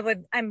 So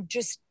I'm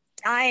just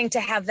dying to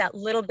have that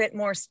little bit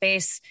more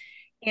space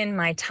in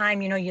my time.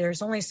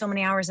 There's only so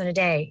many hours in a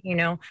day,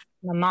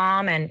 the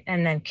mom and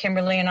then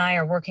Kimberly and I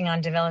are working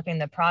on developing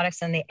the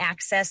products, and the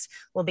access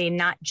will be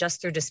not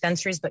just through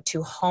dispensaries, but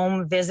to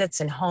home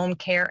visits and home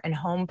care and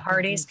home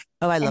parties.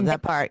 Oh, I love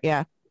that part.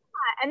 Yeah.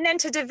 And then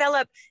to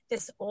develop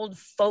this old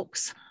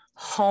folks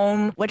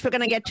home, which we're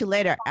going to get to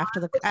later after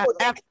the,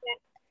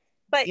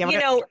 but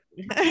yeah,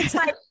 it's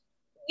like,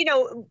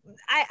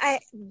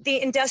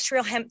 the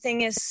industrial hemp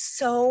thing is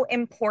so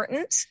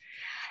important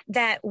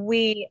that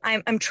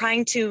I'm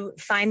trying to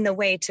find the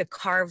way to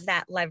carve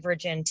that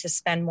leverage in to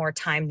spend more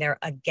time there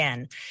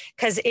again,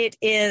 because it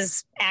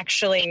is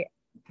actually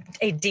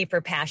a deeper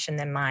passion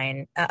than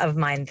mine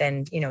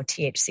than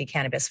THC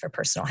cannabis for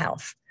personal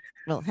health.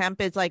 Well,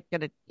 hemp is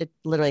it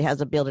literally has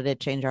the ability to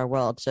change our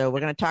world. So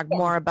we're going to talk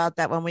more about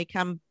that when we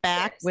come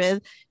back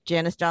with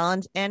Jana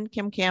Stolins and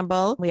Kim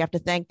Campbell. We have to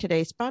thank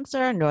today's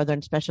sponsor,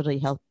 Northern Specialty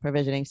Health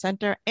Provisioning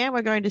Center. And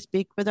we're going to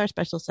speak with our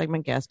special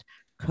segment guest,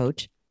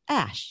 Coach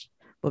Ash.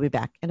 We'll be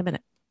back in a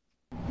minute.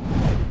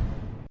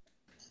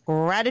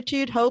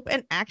 Gratitude, hope,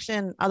 and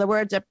action are the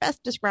words that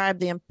best describe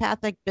the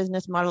empathic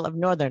business model of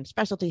Northern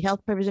Specialty Health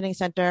Provisioning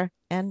Center,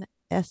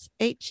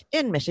 NSH,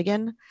 in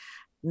Michigan.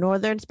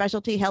 Northern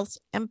Specialty Health's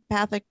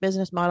empathic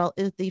business model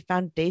is the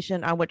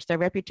foundation on which their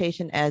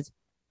reputation as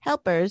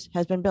helpers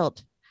has been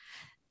built.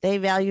 They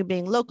value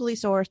being locally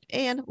sourced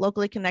and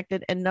locally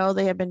connected and know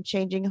they have been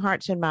changing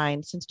hearts and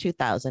minds since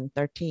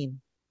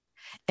 2013.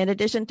 In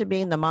addition to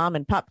being the mom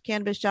and pop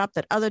cannabis shop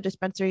that other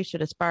dispensaries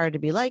should aspire to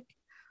be like,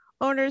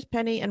 owners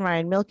Penny and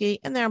Ryan Milkey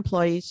and their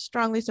employees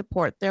strongly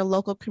support their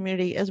local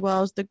community as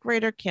well as the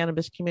greater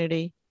cannabis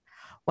community.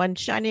 One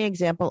shining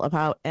example of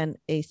how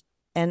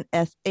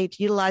NSH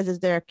utilizes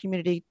their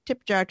community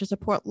tip jar to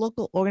support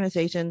local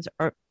organizations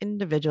or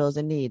individuals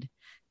in need.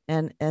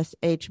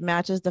 NSH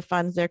matches the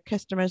funds their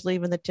customers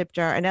leave in the tip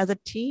jar, and as a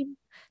team,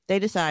 they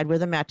decide where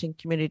the matching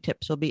community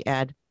tips will be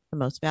add the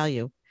most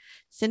value.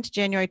 Since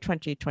January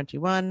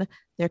 2021,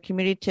 their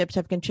community tips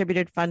have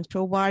contributed funds to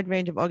a wide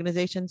range of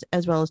organizations,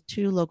 as well as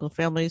 2 local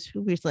families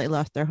who recently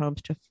lost their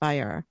homes to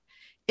fire.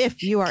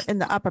 If you are in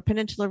the Upper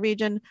Peninsula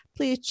region,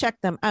 please check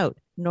them out.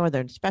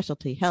 Northern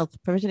Specialty Health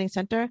Provisioning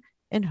Center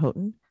in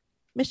Houghton,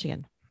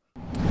 Michigan.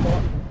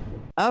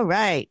 All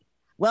right.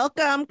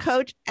 Welcome,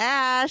 Coach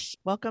Ash.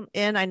 Welcome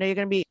in. I know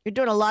you're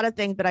doing a lot of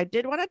things, but I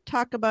did want to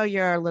talk about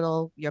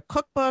your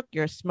cookbook,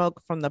 your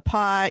smoke from the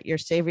pot, your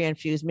savory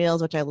infused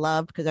meals, which I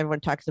love because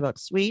everyone talks about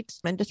sweets,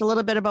 and just a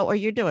little bit about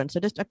what you're doing. So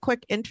just a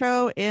quick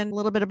intro and a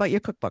little bit about your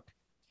cookbook.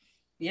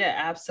 Yeah,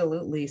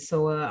 absolutely.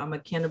 So I'm a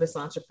cannabis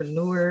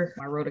entrepreneur.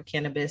 I wrote a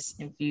cannabis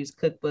infused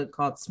cookbook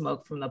called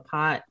Smoke from the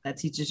Pot that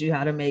teaches you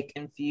how to make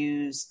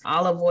infused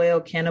olive oil,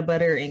 canna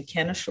butter, and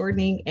canna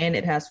shortening. And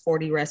it has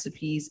 40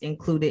 recipes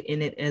included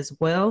in it as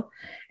well.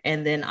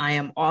 And then I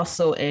am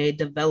also a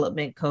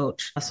development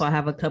coach. So I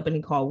have a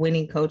company called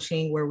Winning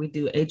Coaching where we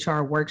do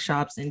HR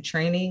workshops and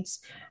trainings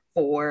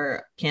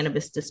for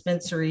cannabis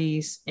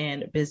dispensaries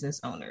and business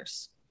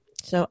owners.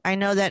 So I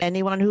know that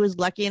anyone who is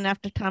lucky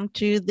enough to come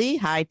to the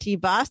High Tea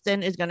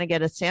Boston is going to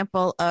get a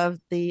sample of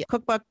the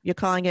cookbook. You're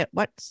calling it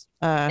what's?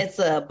 It's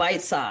a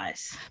bite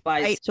size.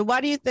 Right. So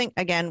why do you think,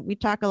 again, we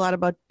talk a lot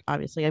about,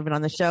 obviously, I've been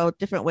on the show,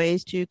 different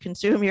ways to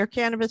consume your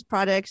cannabis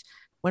products.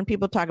 When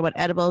people talk about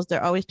edibles,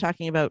 they're always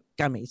talking about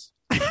gummies.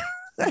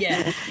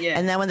 Yeah.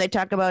 And then when they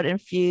talk about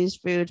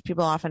infused foods,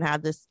 people often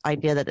have this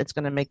idea that it's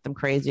going to make them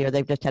crazy or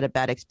they've just had a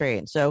bad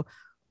experience. So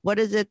what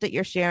is it that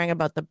you're sharing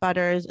about the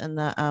butters and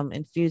the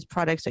infused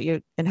products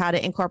and how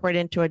to incorporate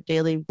into a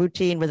daily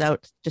routine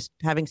without just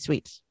having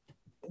sweets?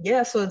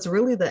 Yeah, so it's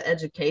really the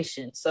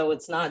education. So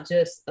it's not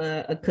just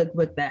a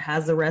cookbook that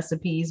has the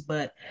recipes,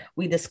 but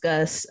we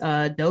discuss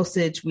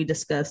dosage. We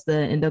discuss the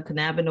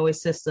endocannabinoid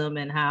system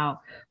and how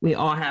we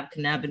all have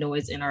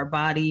cannabinoids in our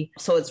body.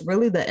 So it's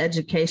really the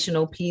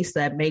educational piece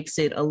that makes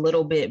it a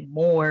little bit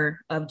more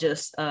of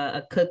just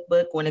a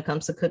cookbook when it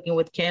comes to cooking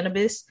with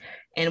cannabis.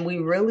 And we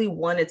really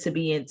wanted to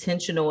be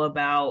intentional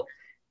about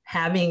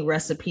having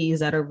recipes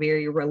that are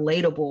very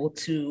relatable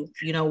to,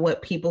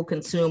 what people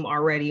consume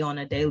already on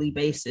a daily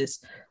basis,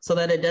 so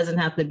that it doesn't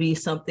have to be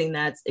something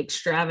that's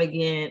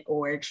extravagant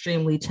or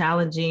extremely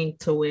challenging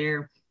to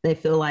where they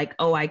feel like,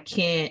 oh, I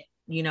can't,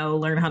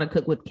 learn how to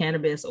cook with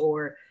cannabis,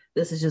 or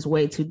this is just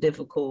way too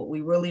difficult.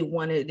 We really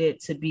wanted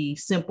it to be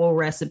simple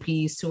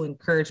recipes to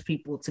encourage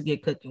people to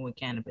get cooking with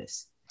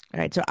cannabis. All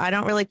right. So I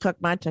don't really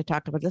cook much. I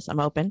talk about this. I'm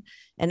open.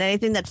 And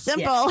anything that's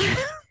simple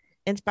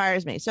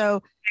inspires me.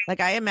 So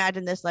I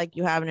imagine this,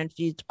 you have an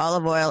infused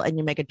olive oil and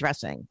you make a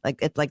dressing.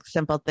 It's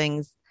simple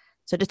things.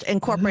 So just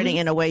incorporating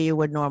in a way you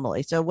would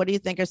normally. So what do you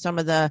think are some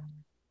of the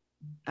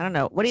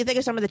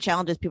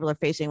challenges people are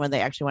facing when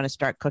they actually want to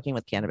start cooking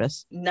with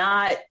cannabis?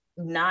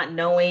 Not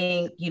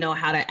knowing,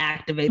 how to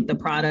activate the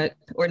product,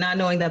 or not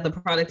knowing that the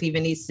product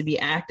even needs to be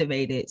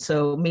activated.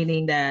 So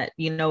meaning that,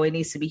 it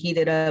needs to be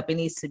heated up. It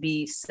needs to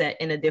be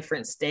set in a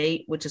different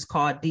state, which is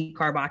called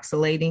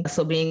decarboxylating.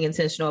 So being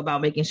intentional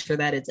about making sure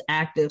that it's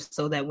active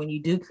so that when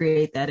you do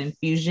create that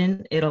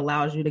infusion, it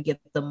allows you to get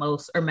the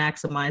most or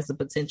maximize the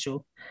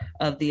potential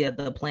of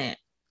the plant.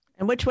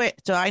 And which way?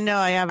 So I know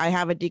I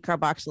have a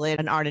decarboxylator,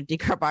 an ardent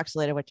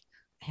decarboxylator, which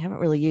haven't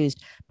really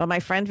used, but my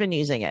friend's been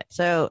using it.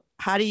 So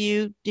how do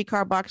you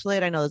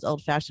decarboxylate? I know there's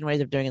old fashioned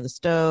ways of doing it in the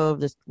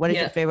stove. What is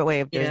your favorite way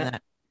of doing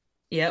that?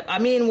 Yep. I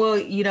mean, well,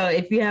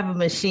 if you have a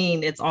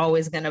machine, it's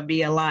always going to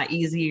be a lot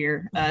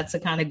easier to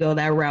kind of go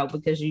that route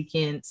because you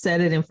can set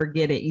it and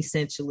forget it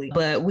essentially.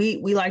 But we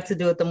like to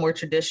do it the more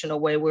traditional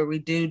way where we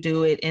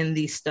do it in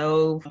the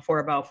stove for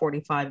about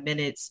 45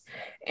 minutes.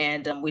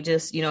 And we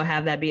just,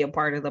 have that be a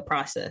part of the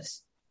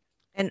process.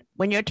 And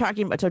when you're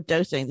talking about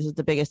dosing, this is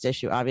the biggest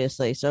issue,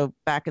 obviously. So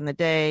back in the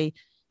day,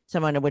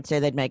 someone would say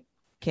they'd make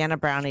Canna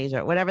brownies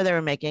or whatever they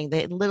were making.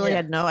 They literally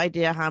had no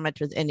idea how much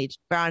was in each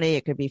brownie.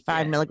 It could be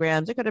 5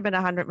 milligrams. It could have been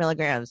 100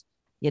 milligrams.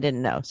 You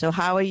didn't know. So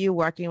how are you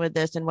working with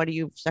this, and what are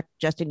you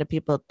suggesting to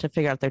people to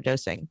figure out their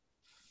dosing?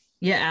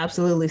 Yeah,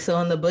 absolutely. So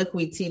in the book,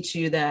 we teach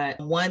you that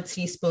 1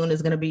 teaspoon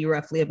is going to be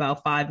roughly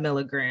about 5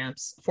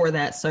 milligrams for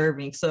that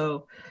serving.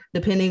 So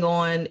depending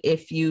on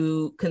if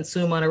you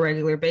consume on a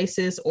regular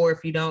basis or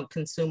if you don't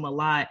consume a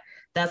lot,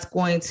 that's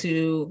going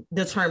to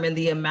determine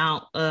the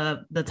amount of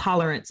the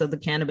tolerance of the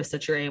cannabis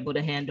that you're able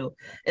to handle,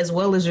 as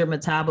well as your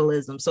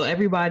metabolism. So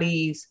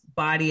everybody's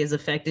body is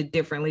affected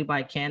differently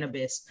by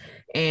cannabis.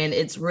 And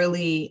it's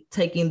really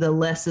taking the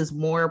less is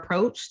more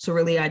approach to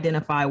really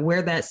identify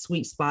where that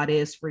sweet spot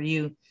is for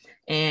you.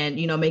 And,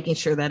 making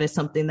sure that it's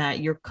something that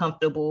you're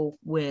comfortable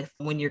with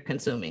when you're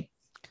consuming.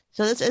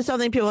 So this is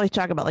something people always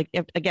talk about. Like,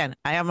 again,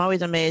 I am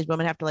always amazed.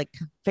 Women have to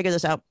figure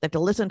this out. They have to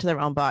listen to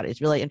their own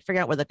bodies really and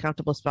figure out where the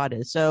comfortable spot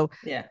is. So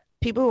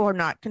people who are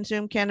not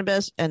consume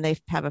cannabis and they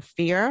have a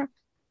fear,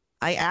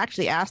 I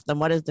actually ask them,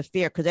 what is the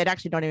fear? Because they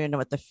actually don't even know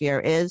what the fear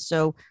is.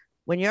 So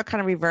when you're kind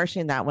of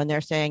reversing that, when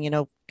they're saying,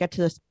 get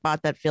to the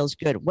spot that feels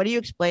good, what are you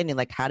explaining?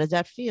 Like, how does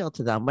that feel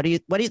to them? What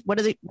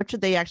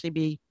should they actually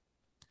be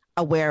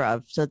aware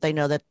of so that they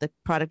know that the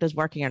product is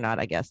working or not?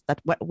 I guess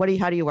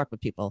how do you work with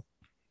people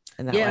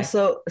in that way?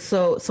 So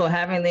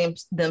having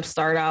them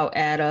start out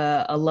at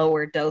a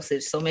lower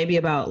dosage, so maybe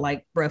about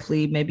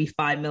roughly maybe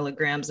 5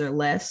 milligrams or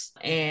less,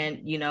 and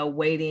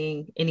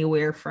waiting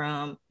anywhere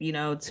from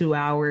 2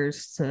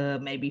 hours to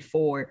maybe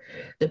 4,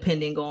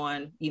 depending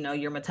on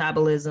your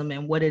metabolism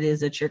and what it is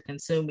that you're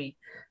consuming,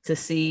 to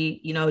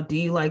see do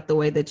you like the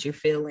way that you're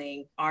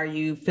feeling? Are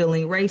you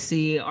feeling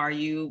racy? Are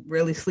you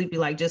really sleepy?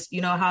 Just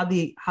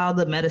how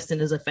the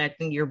medicine is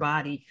affecting your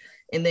body,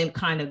 and then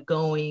kind of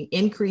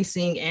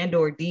increasing and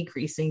or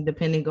decreasing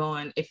depending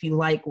on if you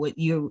like what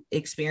you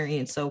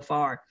experienced so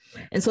far.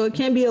 And so it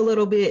can be a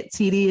little bit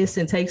tedious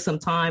and take some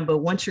time, but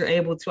once you're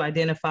able to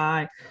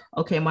identify,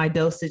 okay, my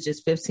dosage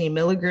is 15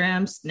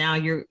 milligrams, now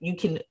you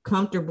can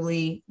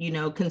comfortably,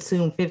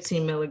 consume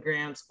 15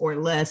 milligrams or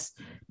less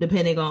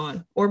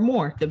or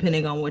more,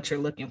 depending on what you're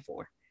looking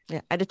for.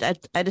 Yeah,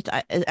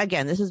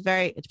 again, this is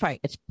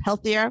it's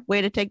healthier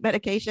way to take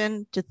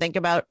medication, to think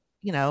about.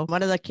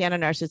 One of the Canna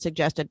nurses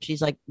suggested,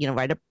 she's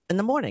write up in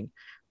the morning,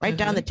 write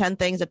down the 10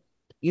 things that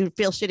you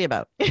feel shitty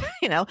about. You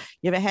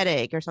have a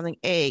headache or something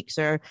aches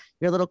or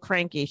you're a little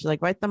cranky. She's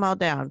like, write them all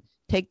down,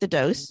 take the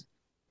dose.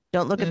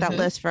 Don't look at that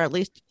list for at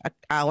least an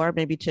hour,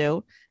 maybe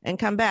 2, and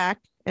come back.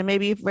 And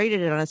maybe you've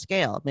rated it on a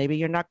scale. Maybe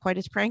you're not quite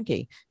as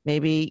cranky.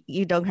 Maybe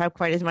you don't have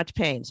quite as much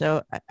pain.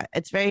 So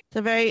it's a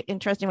very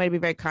interesting way to be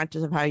very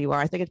conscious of how you are.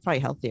 I think it's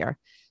probably healthier.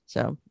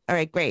 So, all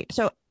right, great.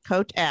 So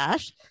Coach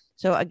Ash.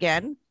 So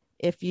again,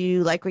 if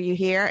you like what you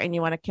hear and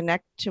you want to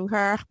connect to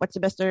her, what's the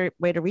best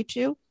way to reach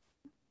you?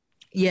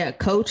 Yeah,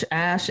 Coach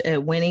Ash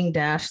at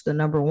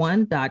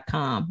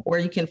winning-1.com, or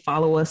you can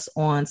follow us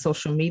on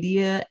social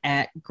media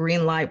at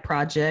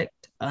Greenlight_Project_.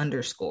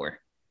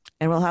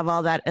 And we'll have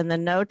all that in the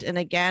note. And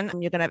again,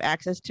 you're going to have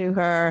access to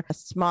her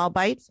small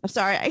bites. I'm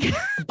sorry.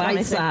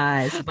 Bite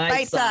size.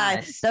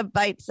 The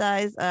bite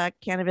size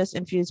cannabis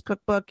infused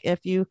cookbook.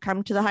 If you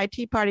come to the high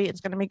tea party,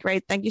 it's going to be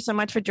great. Thank you so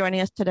much for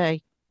joining us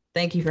today.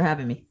 Thank you for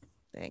having me.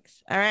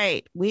 Thanks. All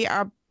right. We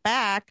are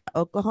back.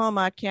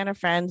 Oklahoma, Canna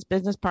friends,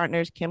 business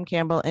partners, Kim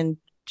Campbell and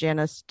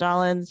Jana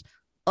Stolins,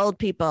 old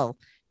people.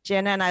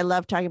 Jana and I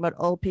love talking about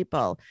old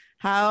people.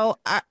 How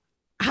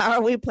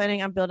are we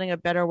planning on building a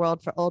better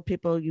world for old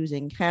people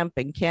using hemp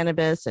and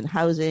cannabis and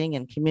housing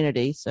and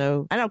community?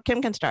 So I know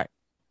Kim can start.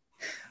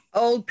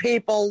 Old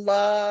people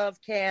love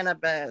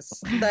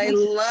cannabis. They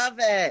love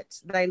it.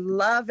 They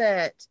love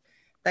it.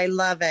 They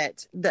love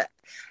it.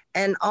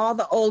 And all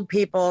the old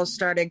people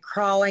started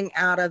crawling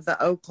out of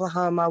the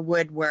Oklahoma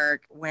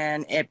woodwork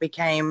when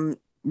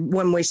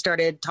we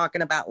started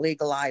talking about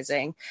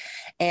legalizing.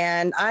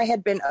 And I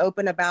had been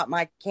open about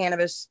my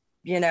cannabis,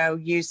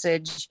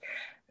 usage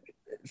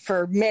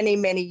for many,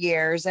 many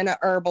years, and a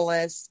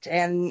herbalist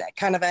and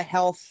kind of a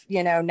health,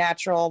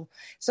 natural.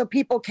 So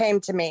people came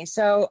to me.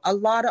 So a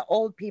lot of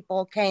old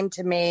people came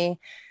to me,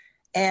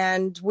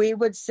 and we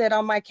would sit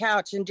on my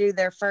couch and do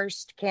their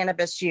first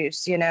cannabis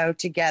use,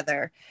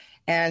 together.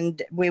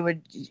 And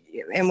we'd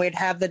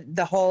have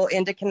the whole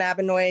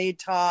endocannabinoid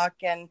talk,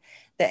 and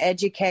the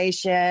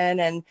education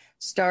and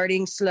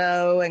starting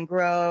slow and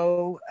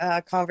grow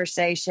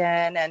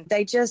conversation. And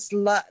they just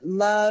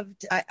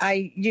loved.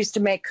 I used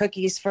to make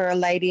cookies for a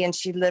lady, and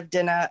she lived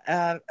in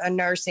a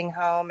nursing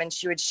home, and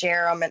she would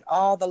share them. And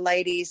all the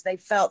ladies, they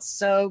felt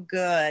so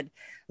good.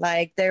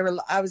 Like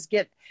I was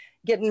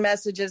getting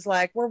messages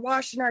like, we're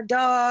washing our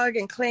dog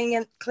and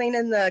cleaning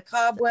the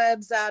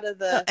cobwebs out of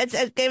the.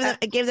 It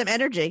gave them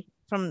energy.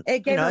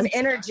 It gave them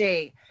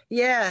energy.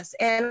 Yes.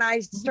 And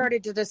I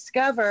started to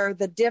discover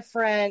the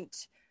different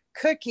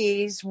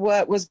cookies,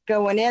 what was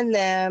going in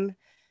them.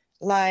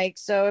 Like,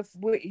 so if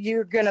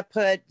you're going to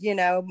put,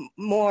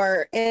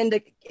 more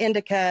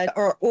indica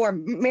or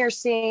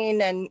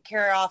myrcene and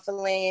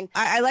caryophyllene.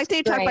 I like that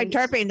you talk about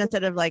terpenes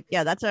instead of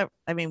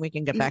we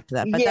can get back to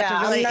that. But that's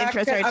a really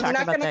interesting way to talk about that.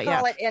 I'm not going to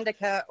call it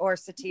indica or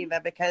sativa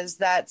because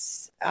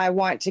I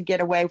want to get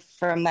away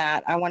from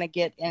that. I want to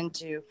get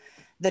into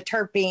the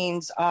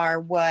terpenes are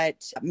what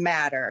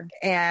matter.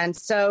 And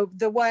so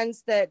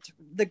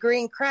the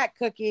green crack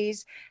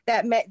cookies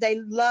they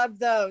love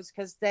those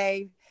because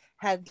they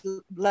had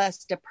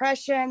less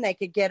depression. They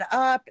could get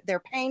up.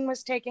 Their pain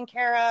was taken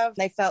care of.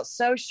 They felt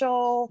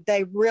social.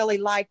 They really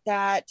liked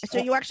that. So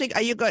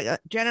are you going,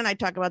 Jana and I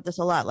talk about this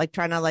a lot, like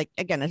trying to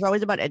again, it's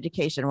always about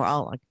education. We're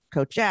all like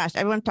Coach Ash.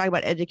 Everyone's talking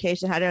about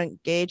education, how to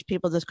engage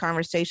people in this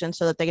conversation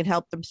so that they can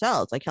help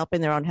themselves, like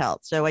helping their own health.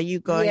 So are you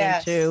going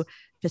into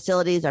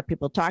facilities? Are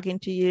people talking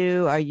to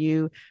you? Are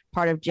you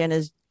part of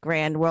Jana's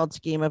grand world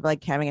scheme of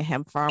having a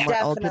hemp farm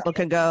where old people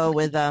can go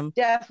with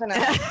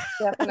definitely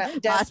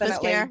hospice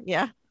care?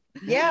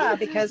 Yeah,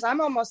 because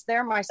I'm almost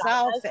there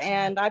myself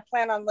and I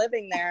plan on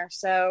living there.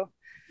 So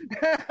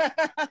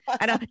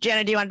I know.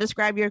 Jana, do you want to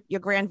describe your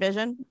grand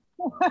vision?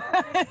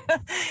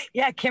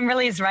 Yeah,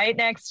 Kimberly's right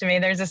next to me.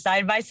 There's a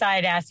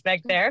side-by-side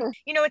aspect there.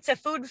 It's a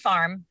food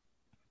farm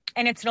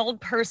and it's an old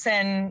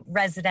person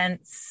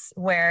residence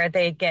where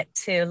they get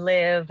to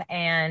live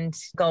and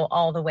go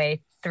all the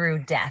way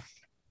through death.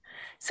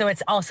 So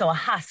it's also a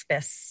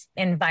hospice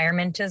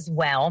environment as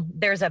well.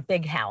 There's a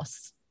big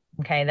house.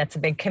 Okay, that's a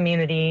big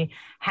community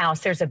house.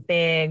 There's a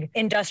big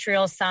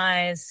industrial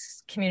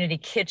size community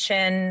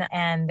kitchen,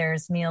 and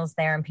there's meals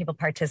there, and people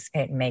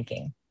participate in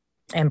making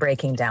and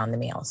breaking down the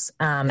meals.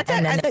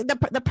 I think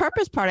the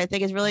purpose part, I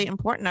think, is really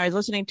important. I was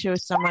listening to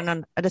someone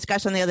on a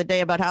discussion the other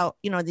day about how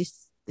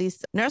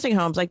these nursing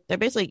homes,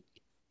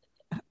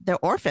 they're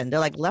orphaned, they're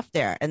left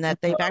there, and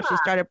that they've actually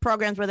started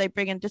programs where they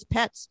bring in just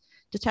pets.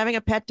 Just having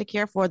a pet to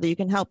care for that you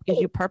can help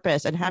gives you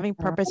purpose, and having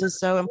purpose is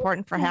so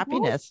important for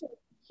happiness.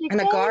 And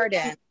a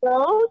garden.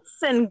 Goats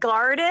and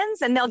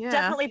gardens, and they'll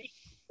definitely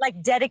be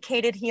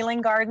dedicated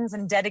healing gardens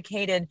and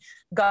dedicated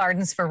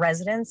gardens for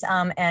residents.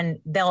 And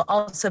there'll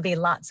also be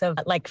lots of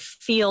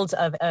fields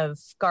of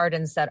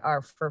gardens that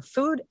are for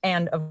food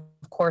and of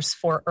course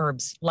for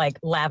herbs like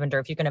lavender.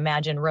 If you can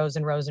imagine rows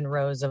and rows and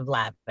rows of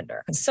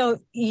lavender. So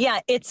yeah,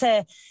 it's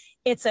a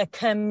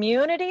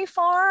community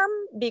farm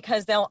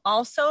because there'll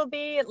also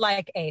be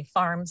a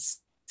farm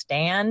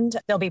stand.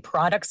 There'll be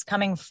products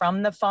coming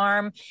from the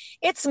farm.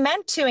 It's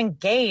meant to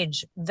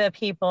engage the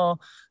people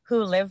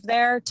who live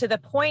there to the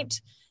point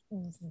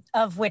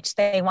of which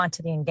they want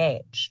to be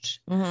engaged.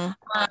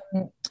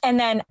 Mm-hmm. And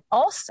then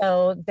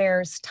also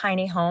there's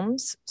tiny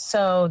homes.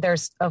 So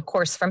there's, of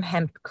course, from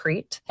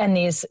hempcrete and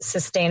these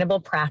sustainable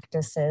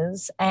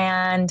practices.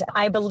 And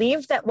I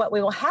believe that what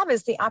we will have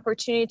is the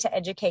opportunity to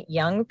educate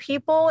young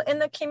people in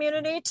the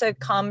community to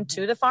come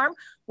to the farm.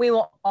 We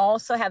will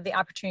also have the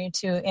opportunity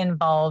to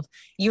involve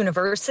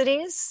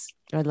universities.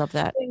 I love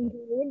that.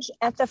 Engage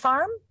at the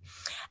farm,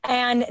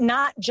 and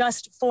not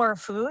just for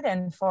food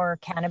and for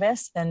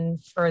cannabis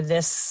and for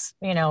this,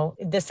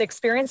 this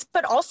experience,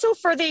 but also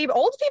for the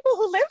old people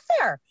who live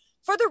there,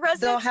 for the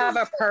residents. They'll have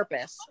a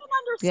purpose.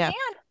 Understand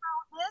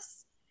how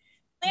this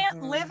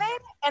plant living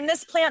and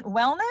this plant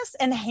wellness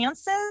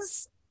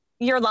enhances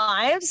your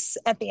lives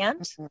at the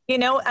end.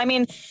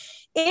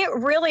 It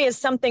really is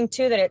something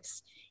too that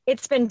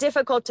it's been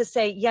difficult to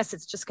say, yes,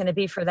 it's just going to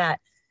be for that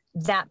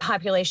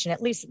population.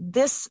 At least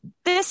this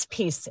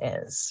piece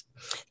is.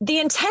 The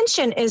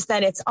intention is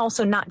that it's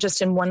also not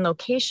just in one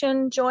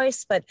location,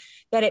 Joyce, but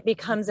that it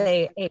becomes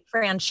a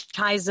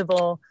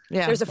franchisable.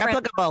 Yeah, there's a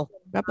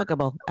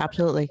replicable.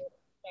 Absolutely.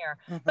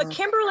 Mm-hmm. But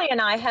Kimberly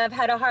and I have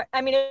had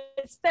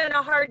it's been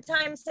a hard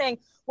time saying,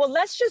 well,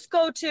 let's just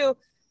go to,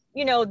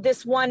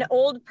 this one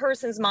old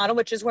person's model,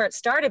 which is where it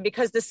started,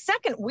 because the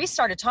second we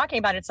started talking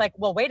about it, it's like,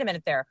 well, wait a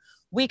minute there.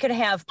 We could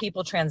have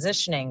people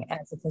transitioning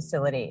as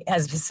facility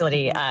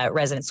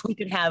residents. We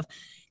could have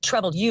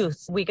troubled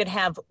youth. We could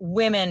have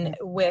women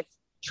with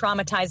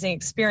traumatizing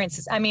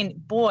experiences.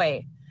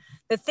 Boy,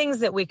 the things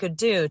that we could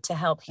do to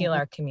help heal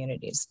our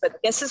communities. But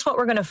this is what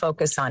we're going to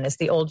focus on, is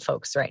the old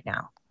folks right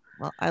now.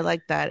 Well, I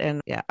like that.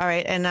 And yeah. All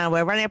right. And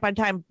we're running up on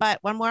time, but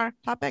one more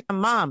topic.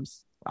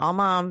 Moms, all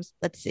moms.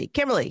 Let's see.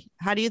 Kimberly,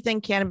 how do you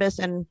think cannabis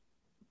and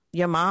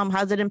your mom,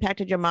 how's it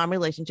impacted your mom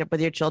relationship with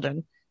your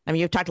children?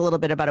 You've talked a little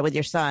bit about it with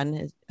your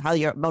son, how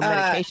your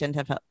medication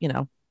have helped,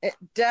 It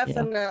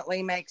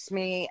definitely makes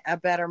me a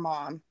better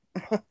mom.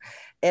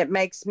 It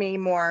makes me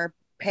more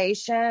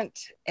patient.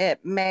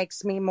 It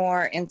makes me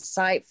more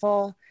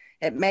insightful.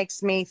 It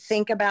makes me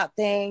think about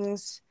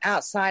things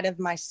outside of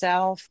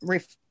myself.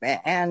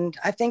 And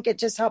I think it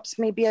just helps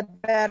me be a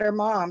better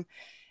mom.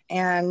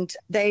 And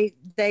they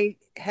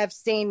have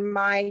seen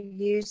my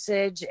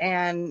usage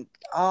and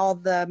all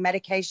the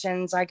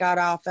medications I got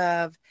off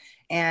of,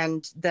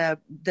 and the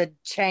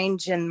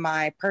change in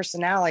my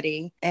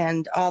personality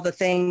and all the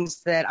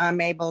things that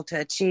I'm able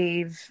to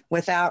achieve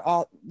without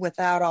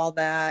all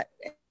that.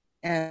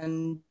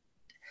 And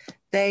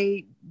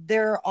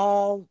they're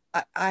all,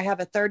 I have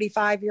a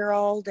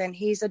 35-year-old and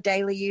he's a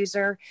daily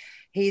user.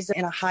 He's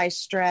in a high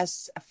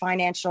stress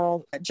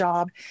financial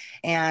job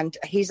and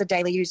he's a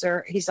daily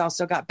user. He's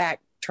also got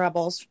back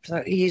troubles,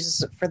 so he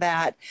uses it for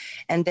that.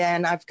 And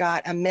then I've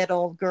got a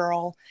middle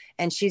girl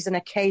and she's an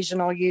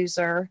occasional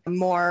user,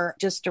 more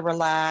just to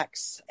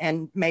relax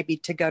and maybe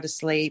to go to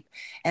sleep.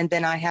 And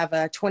then I have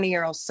a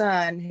 20-year-old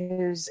son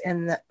who's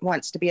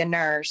wants to be a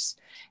nurse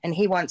and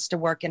he wants to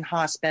work in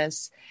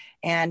hospice,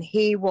 and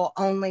he will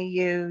only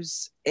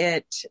use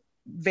it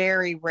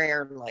very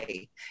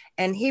rarely.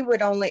 And he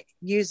would only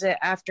use it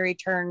after he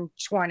turned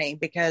 20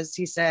 because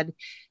he said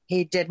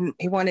he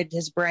wanted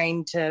his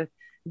brain to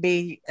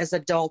be as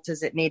adult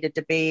as it needed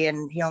to be,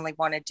 and he only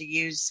wanted to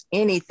use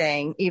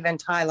anything, even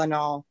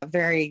Tylenol,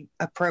 very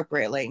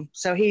appropriately.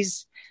 So he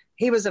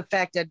was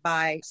affected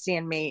by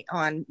seeing me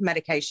on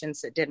medications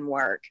that didn't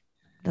work.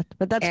 That's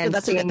good.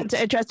 That's an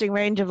interesting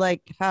range of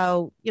like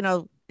how,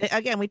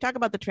 again, we talk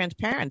about the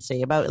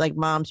transparency about like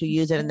moms who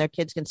use it and their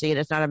kids can see it.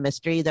 It's not a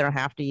mystery. They don't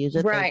have to use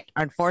it. Right. They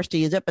aren't forced to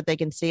use it, but they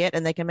can see it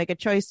and they can make a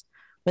choice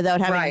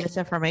without having this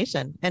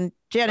information. And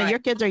Jana, your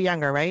kids are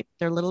younger, right?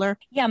 They're littler?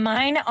 Yeah,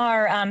 mine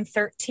are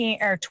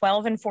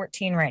 12 and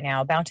 14 right now,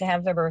 about to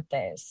have their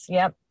birthdays.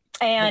 Yep.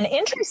 And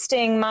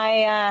interesting,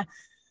 my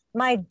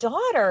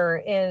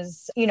daughter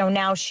is,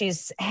 now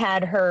she's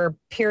had her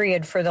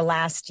period for the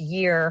last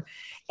year,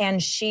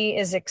 and she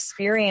is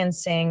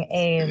experiencing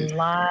a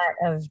lot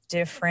of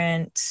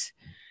different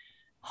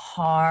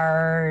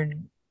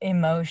hard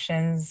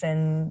emotions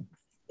and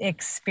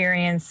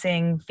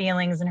experiencing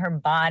feelings in her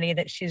body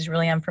that she's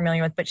really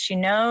unfamiliar with, but she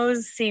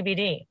knows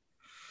CBD.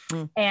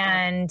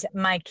 And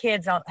my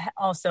kids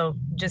also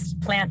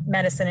just plant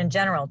medicine in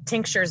general.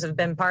 Tinctures have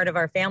been part of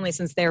our family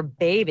since they're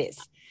babies.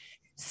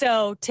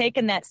 So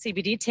taking that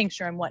CBD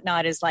tincture and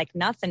whatnot is like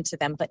nothing to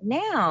them. But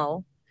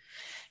now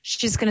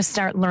she's going to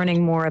start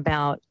learning more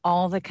about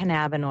all the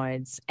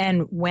cannabinoids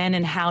and when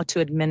and how to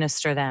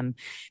administer them,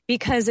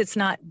 because it's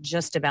not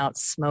just about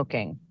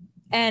smoking.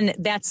 And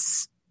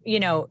that's,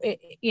 the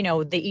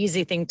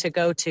easy thing to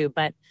go to,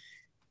 but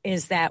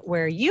is that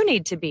where you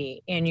need to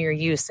be in your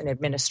use and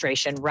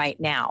administration right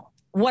now?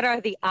 What are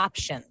the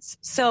options?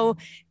 So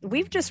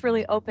we've just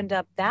really opened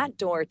up that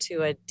door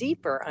to a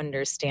deeper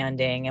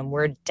understanding, and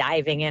we're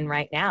diving in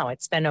right now.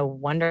 It's been a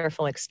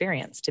wonderful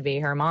experience to be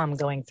her mom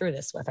going through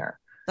this with her.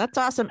 That's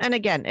awesome. And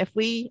again, if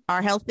we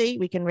are healthy,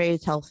 we can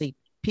raise healthy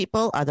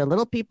people, other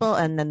little people,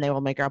 and then they will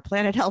make our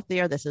planet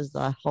healthier. This is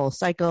the whole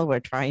cycle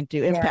we're trying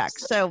to impact.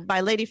 Yes. So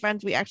my lady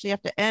friends, we actually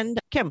have to end.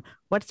 Kim,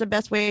 what's the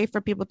best way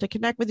for people to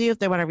connect with you if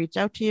they want to reach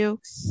out to you?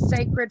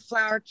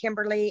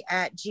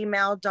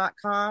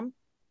 sacredflowerkimberly@gmail.com.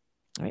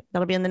 All right.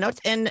 That'll be in the notes.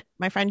 And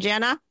my friend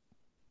Jana?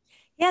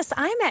 Yes,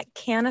 I'm at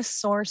Canna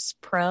Source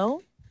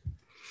Pro,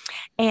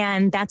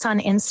 and that's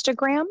on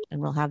Instagram. And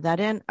we'll have that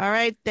in. All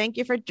right. Thank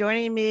you for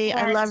joining me. Yes,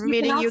 I love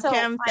meeting you,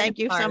 Kim. Thank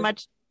you so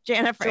much,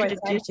 Jana, for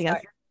introducing us.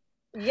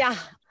 Yeah,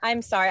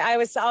 I'm sorry. I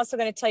was also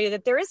going to tell you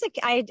that there's a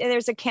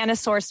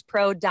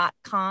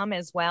cannasourcepro.com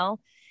as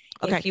well.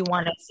 Okay. If you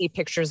want to see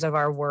pictures of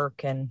our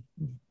work. And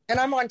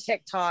I'm on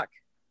TikTok.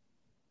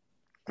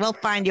 We'll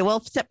find you. We'll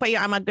put you.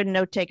 I'm a good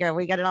note taker.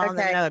 We got it all in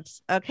the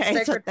notes. Okay.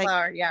 Sacred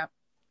Flower. Yeah.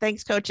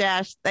 Thanks, Coach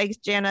Ash. Thanks,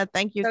 Jana.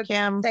 Thank you,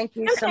 Kim. Thank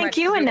you so much. Thank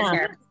you,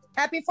 Anna.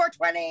 Happy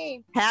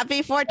 420.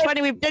 Happy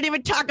 420. We didn't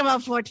even talk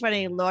about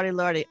 420.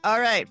 Lordy. All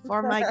right.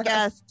 For my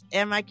guest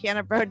and my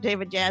Canna bro,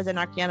 David Jazz, and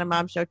our Canna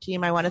Mom Show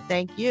team, I want to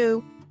thank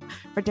you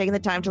for taking the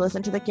time to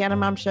listen to the Canna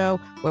Mom Show,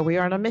 where we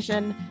are on a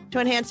mission to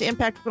enhance the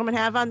impact women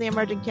have on the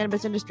emerging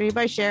cannabis industry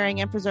by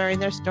sharing and preserving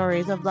their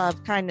stories of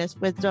love, kindness,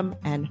 wisdom,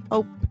 and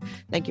hope.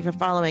 Thank you for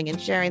following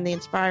and sharing the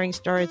inspiring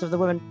stories of the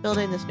women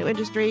building this new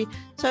industry,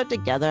 so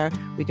together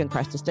we can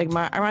crush the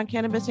stigma around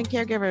cannabis and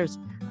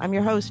caregivers. I'm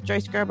your host,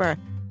 Joyce Gerber.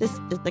 This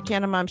is the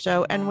Canna Mom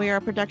Show, and we are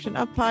a production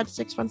of Pod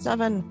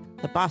 617,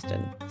 the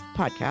Boston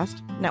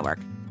Podcast Network.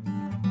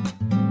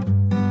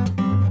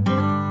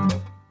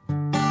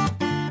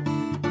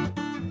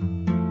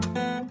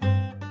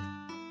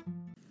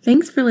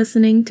 Thanks for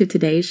listening to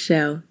today's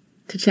show.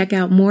 To check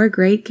out more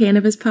great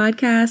cannabis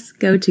podcasts,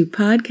 go to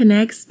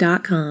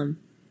podconnects.com.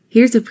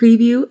 Here's a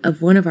preview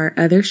of one of our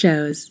other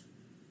shows.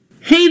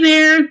 Hey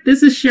there,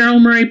 this is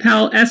Cheryl Murray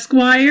Powell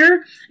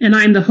Esquire, and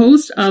I'm the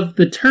host of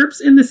the Terps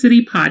in the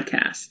City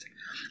podcast.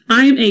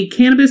 I'm a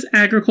cannabis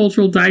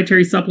agricultural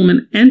dietary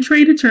supplement and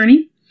trade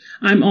attorney.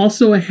 I'm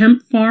also a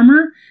hemp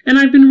farmer, and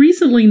I've been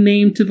recently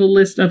named to the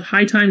list of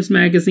High Times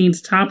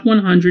Magazine's top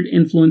 100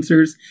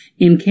 influencers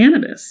in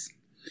cannabis.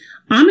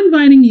 I'm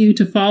inviting you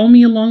to follow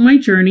me along my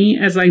journey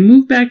as I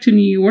move back to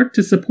New York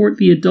to support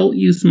the adult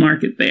use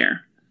market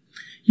there.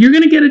 You're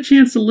going to get a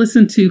chance to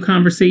listen to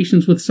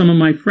conversations with some of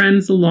my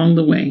friends along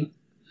the way.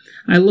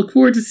 I look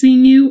forward to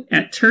seeing you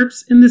at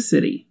Terps in the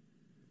City.